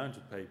huge amount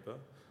of paper.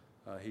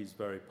 He's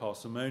very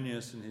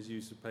parsimonious in his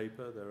use of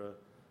paper.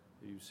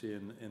 You see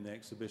in the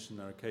exhibition,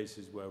 there are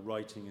cases where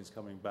writing is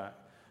coming back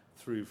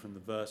through from the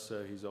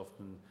verso. He's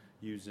often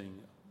using,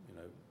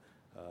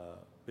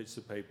 bits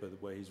of paper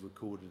where he's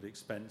recorded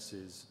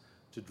expenses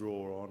to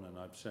draw on, and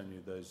I've shown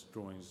you those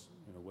drawings,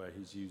 where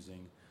he's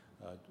using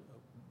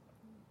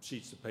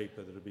sheets of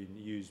paper that have been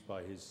used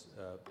by his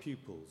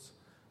pupils.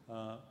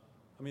 I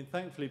mean,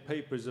 thankfully,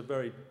 paper is a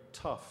very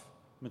tough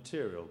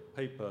material.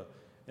 Paper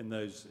in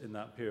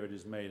that period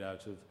is made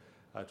out of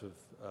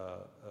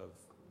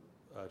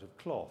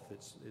cloth.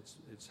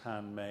 It's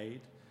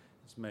handmade.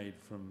 It's made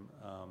from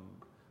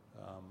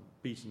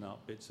beaten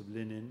up bits of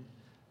linen.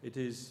 It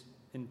is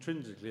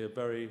intrinsically a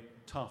very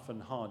tough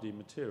and hardy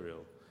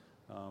material,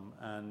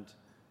 and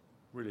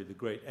really the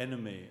great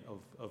enemy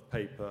of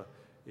paper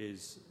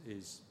is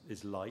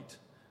light,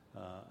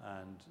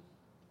 and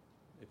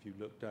if you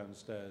look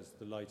downstairs,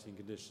 the lighting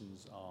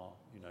conditions are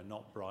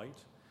not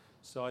bright.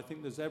 So I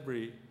think there's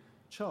every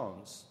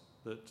chance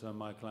that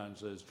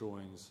Michelangelo's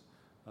drawings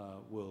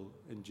will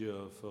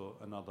endure for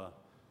another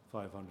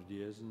 500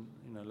 years, and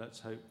let's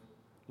hope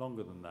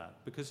longer than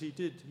that, because he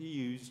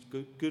used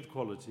good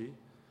quality,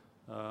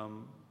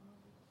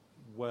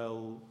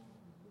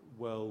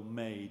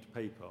 well-made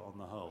paper on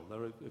the whole.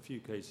 There are a few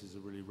cases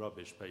of really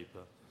rubbish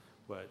paper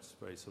where it's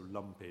very sort of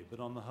lumpy, but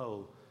on the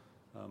whole,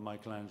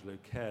 Michelangelo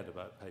cared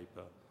about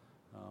paper,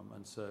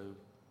 and so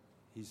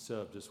he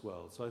served us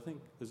well. So I think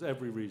there's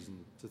every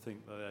reason to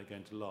think that they're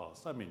going to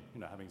last. I mean,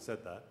 having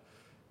said that,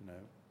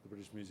 the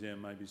British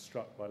Museum may be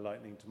struck by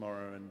lightning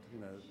tomorrow, and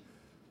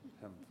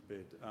heaven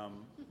forbid.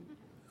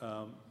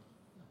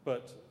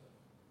 But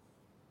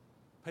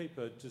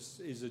paper just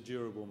is a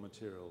durable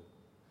material,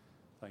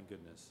 thank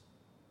goodness.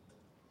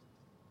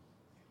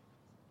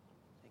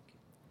 Thank you.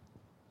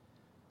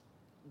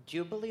 Do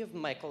you believe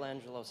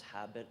Michelangelo's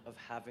habit of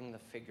having the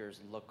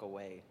figures look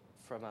away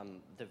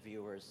from the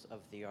viewers of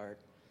the art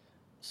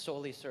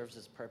solely serves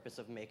its purpose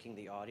of making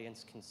the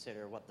audience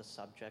consider what the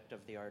subject of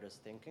the art is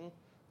thinking?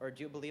 Or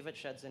do you believe it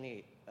sheds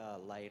any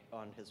light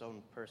on his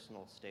own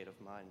personal state of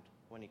mind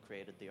when he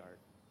created the art?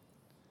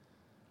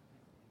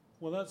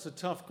 Well, that's a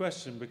tough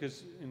question,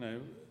 because,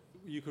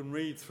 you can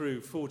read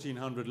through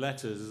 1,400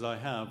 letters, as I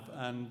have,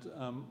 and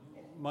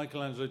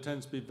Michelangelo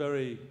tends to be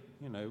very,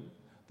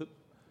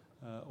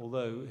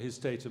 although his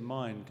state of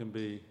mind can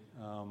be,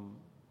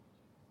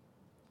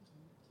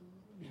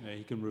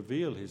 he can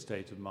reveal his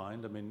state of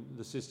mind. I mean,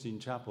 the Sistine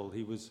Chapel,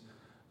 he was,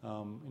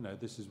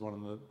 this is one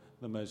of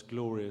the most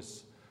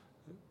glorious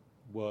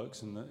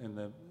works in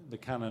the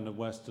canon of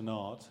Western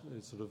art.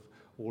 It's sort of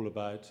all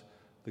about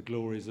the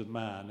glories of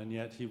man, and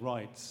yet he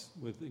writes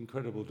with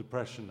incredible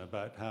depression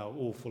about how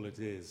awful it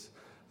is,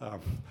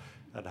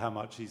 and how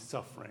much he's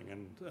suffering,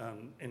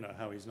 and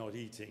how he's not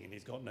eating and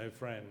he's got no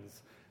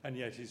friends, and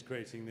yet he's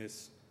creating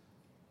this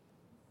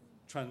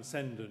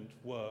transcendent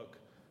work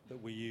that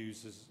we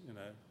use as,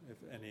 if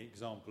any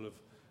example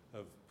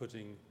of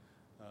putting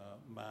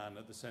man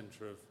at the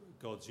center of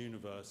God's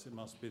universe, it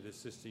must be the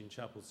Sistine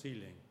Chapel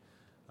ceiling.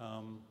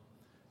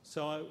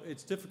 So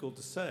it's difficult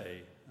to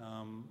say.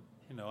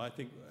 I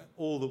think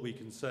all that we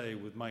can say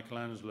with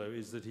Michelangelo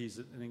is that he's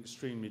an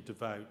extremely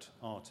devout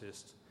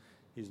artist.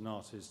 He's an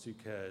artist who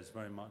cares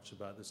very much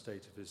about the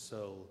state of his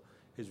soul.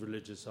 His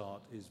religious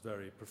art is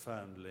very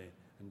profoundly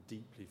and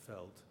deeply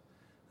felt.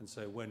 And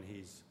so when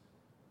he's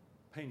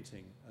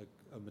painting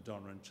a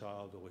Madonna and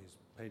Child, or he's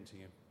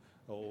painting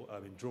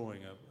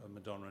drawing a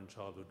Madonna and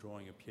Child, or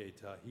drawing a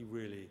Pietà, he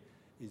really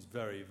is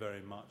very,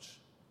 very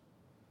much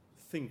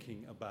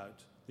thinking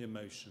about the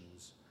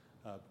emotions,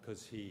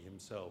 because he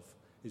himself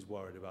is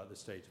worried about the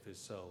state of his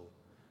soul.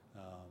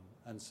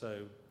 And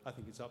so I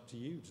think it's up to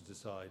you to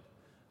decide,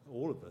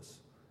 all of us,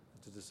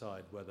 to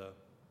decide whether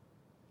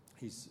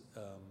he's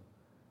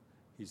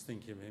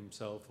thinking of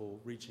himself or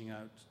reaching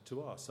out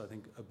to us. I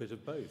think a bit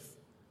of both.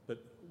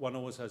 But one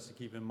always has to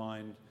keep in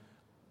mind,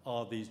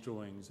 are these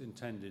drawings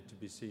intended to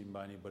be seen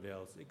by anybody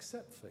else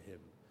except for him?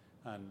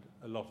 And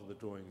a lot of the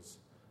drawings,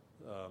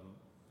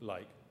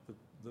 like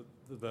the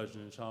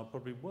Virgin and Child,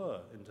 probably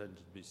were intended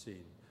to be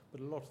seen,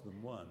 but a lot of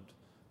them weren't.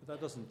 But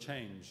that doesn't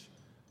change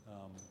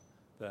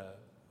their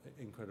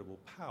incredible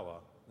power,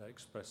 their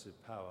expressive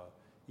power,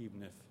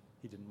 even if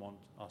he didn't want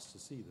us to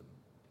see them.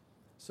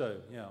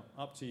 So, yeah,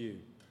 up to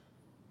you.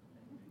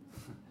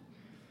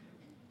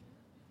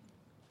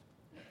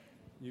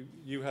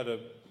 You had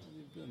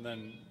and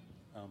then...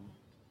 Can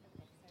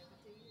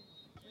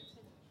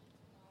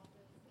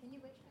you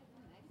wait for the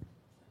mic?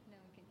 No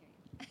one can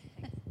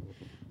hear you.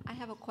 I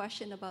have a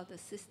question about the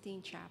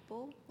Sistine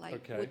Chapel.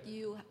 Okay. Would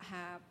you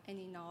have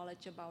any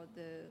knowledge about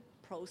the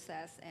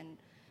process, and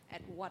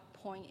at what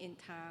point in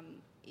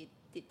time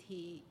did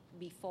he,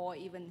 before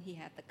even he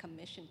had the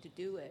commission to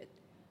do it,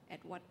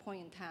 at what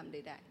point in time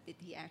did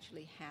he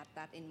actually had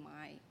that in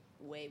mind,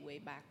 way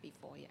back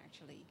before he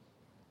actually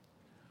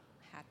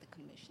had the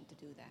commission to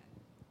do that?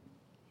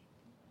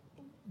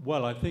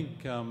 Well, I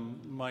think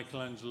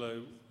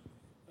Michelangelo,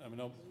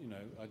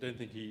 I don't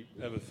think he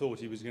ever thought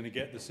he was going to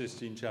get the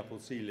Sistine Chapel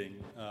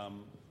ceiling.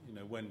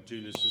 When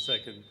Julius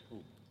II,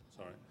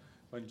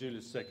 when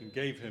Julius II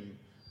gave him,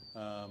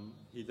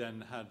 he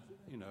then had,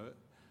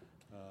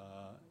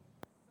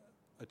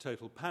 a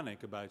total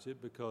panic about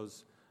it,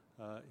 because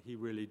he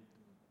really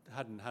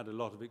hadn't had a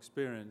lot of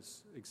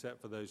experience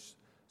except for those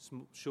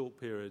short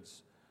period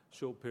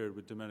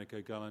with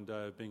Domenico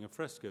Ghirlandaio of being a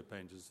fresco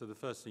painter. So the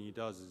first thing he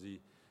does is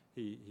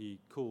he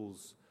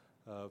calls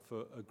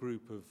for a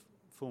group of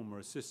former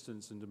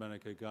assistants in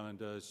Domenico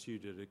Ghirlandaio's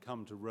studio to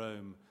come to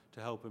Rome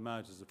to help him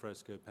out as a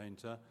fresco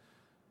painter.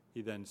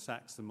 He then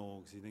sacks them all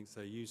because he thinks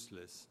they're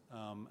useless,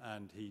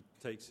 and he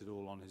takes it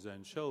all on his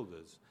own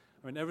shoulders.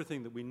 I mean,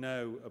 everything that we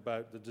know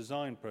about the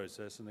design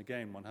process, and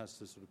again, one has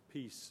to sort of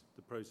piece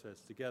the process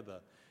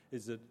together,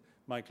 is that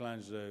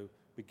Michelangelo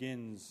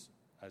begins,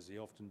 as he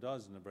often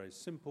does, in a very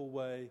simple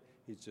way.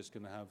 He's just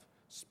going to have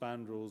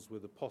spandrels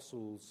with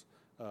apostles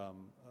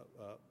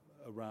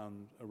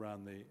around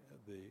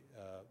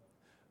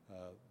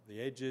the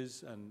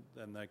edges, and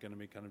they're going to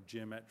be kind of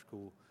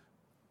geometrical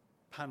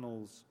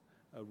panels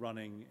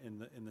running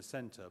in the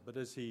center. But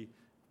as he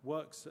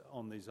works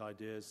on these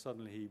ideas,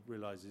 suddenly he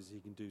realizes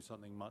he can do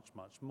something much,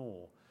 much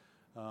more.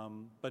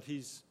 But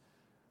he's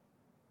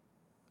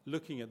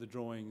looking at the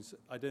drawings.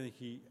 I don't think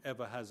he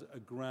ever has a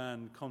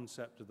grand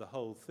concept of the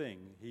whole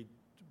thing. He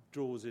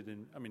draws it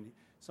in. I mean,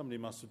 somebody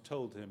must have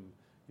told him.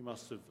 He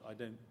must have. I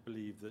don't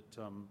believe that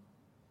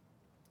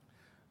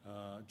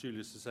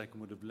Julius II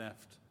would have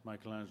left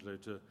Michelangelo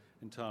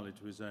entirely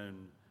to his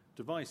own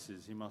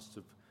devices. He must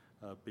have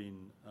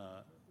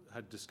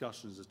had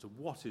discussions as to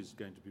what is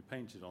going to be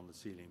painted on the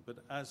ceiling. But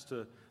as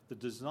to the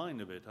design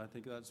of it, I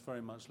think that's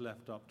very much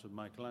left up to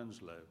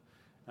Michelangelo.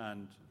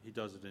 And he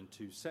does it in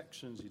two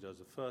sections. He does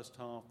a first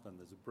half, then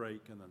there's a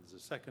break, and then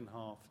there's a second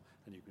half.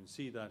 And you can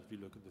see that if you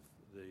look at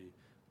the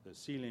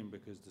ceiling,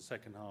 because the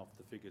second half,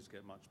 the figures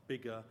get much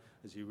bigger.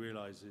 As he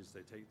realizes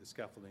they take the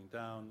scaffolding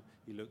down,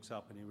 he looks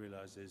up and he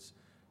realizes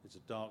it's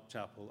a dark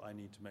chapel. I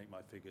need to make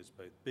my figures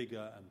both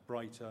bigger and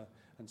brighter.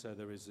 And so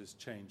there is this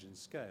change in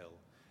scale.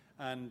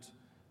 And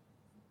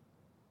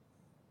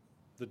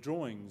the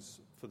drawings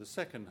for the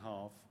second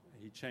half,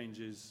 he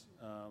changes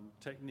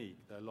technique.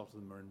 A lot of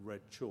them are in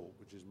red chalk,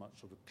 which is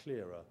much sort of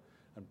clearer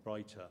and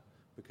brighter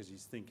because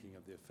he's thinking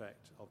of the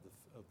effect of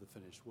the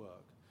finished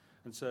work.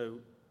 And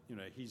so, you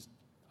know,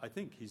 I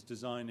think he's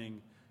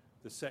designing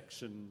the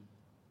section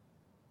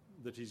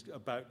that he's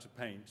about to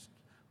paint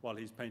while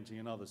he's painting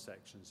another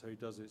section. So he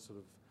does it sort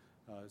of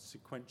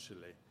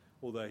sequentially,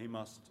 although he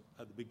must,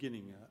 at the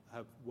beginning,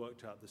 have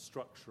worked out the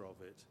structure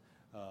of it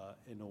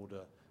in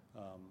order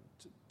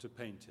to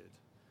paint it.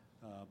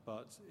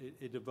 But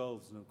it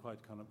evolves in a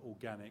quite kind of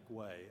organic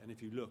way. And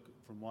if you look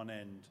from one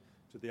end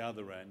to the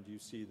other end, you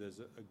see there's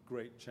a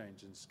great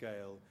change in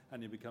scale,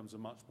 and it becomes a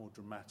much more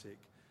dramatic,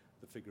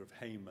 the figure of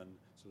Haman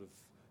sort of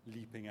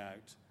leaping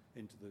out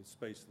into the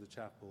space of the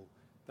chapel.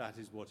 That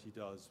is what he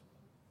does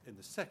in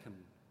the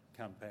second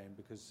campaign,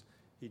 because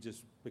he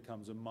just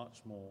becomes a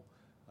much more,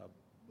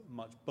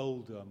 much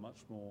bolder,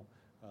 much more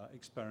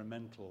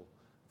experimental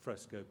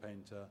fresco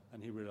painter,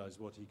 and he realized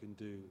what he can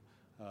do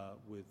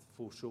with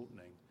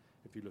foreshortening.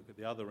 If you look at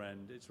the other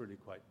end, it's really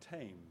quite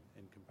tame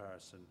in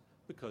comparison,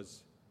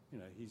 because, you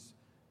know, he's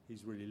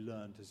really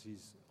learned as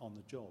he's on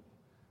the job.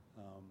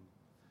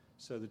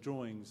 So the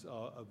drawings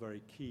are a very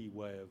key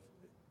way of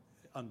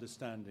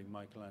understanding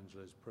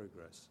Michelangelo's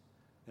progress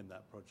in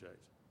that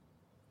project.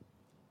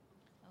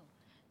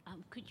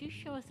 Could you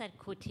show us that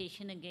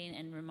quotation again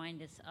and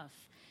remind us of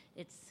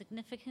its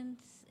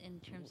significance in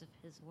terms of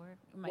his work?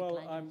 Well,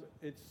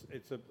 it's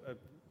oh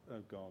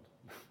God.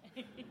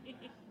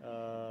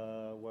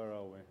 Where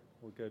are we?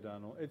 We'll go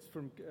down. It's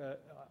from,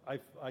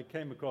 I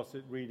came across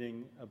it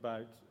reading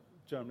about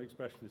German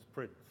Expressionist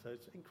print, so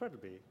it's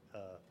incredibly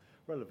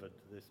relevant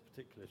to this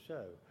particular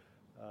show.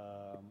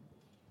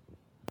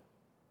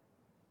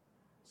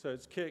 So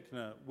it's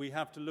Kirchner. We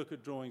have to look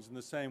at drawings in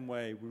the same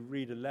way we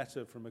read a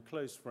letter from a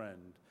close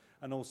friend,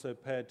 and also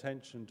pay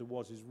attention to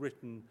what is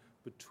written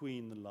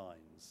between the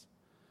lines.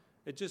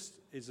 It just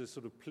is a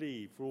sort of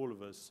plea for all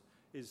of us.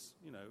 Is,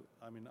 you know,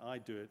 I mean, I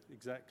do it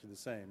exactly the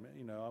same.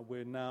 You know,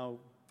 we're now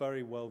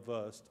very well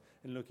versed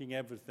in looking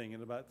everything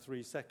in about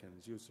 3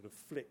 seconds. You sort of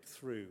flick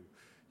through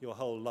your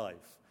whole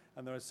life.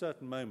 And there are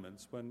certain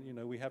moments when, you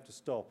know, we have to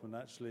stop and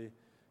actually,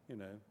 you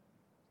know,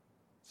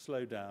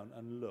 slow down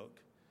and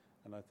look.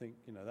 And I think,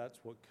 you know, that's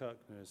what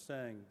Kirchner is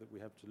saying, that we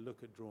have to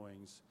look at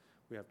drawings.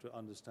 We have to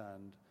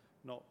understand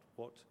not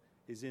what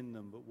is in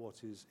them, but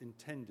what is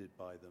intended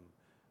by them.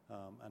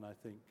 And I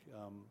think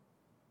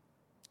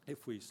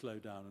if we slow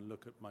down and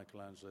look at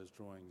Michelangelo's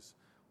drawings,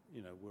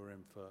 you know, we're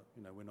in for,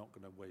 you know, we're not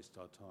going to waste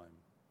our time.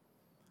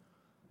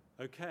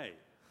 Okay.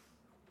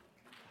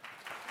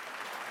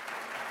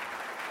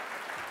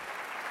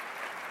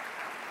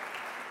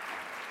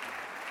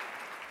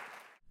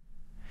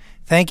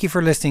 Thank you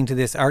for listening to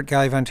this Art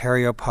Gallery of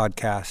Ontario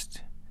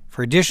podcast.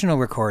 For additional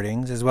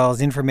recordings, as well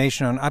as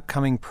information on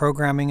upcoming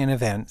programming and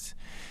events,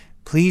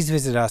 please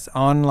visit us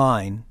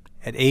online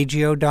at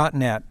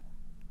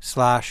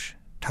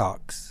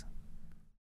agio.net/talks.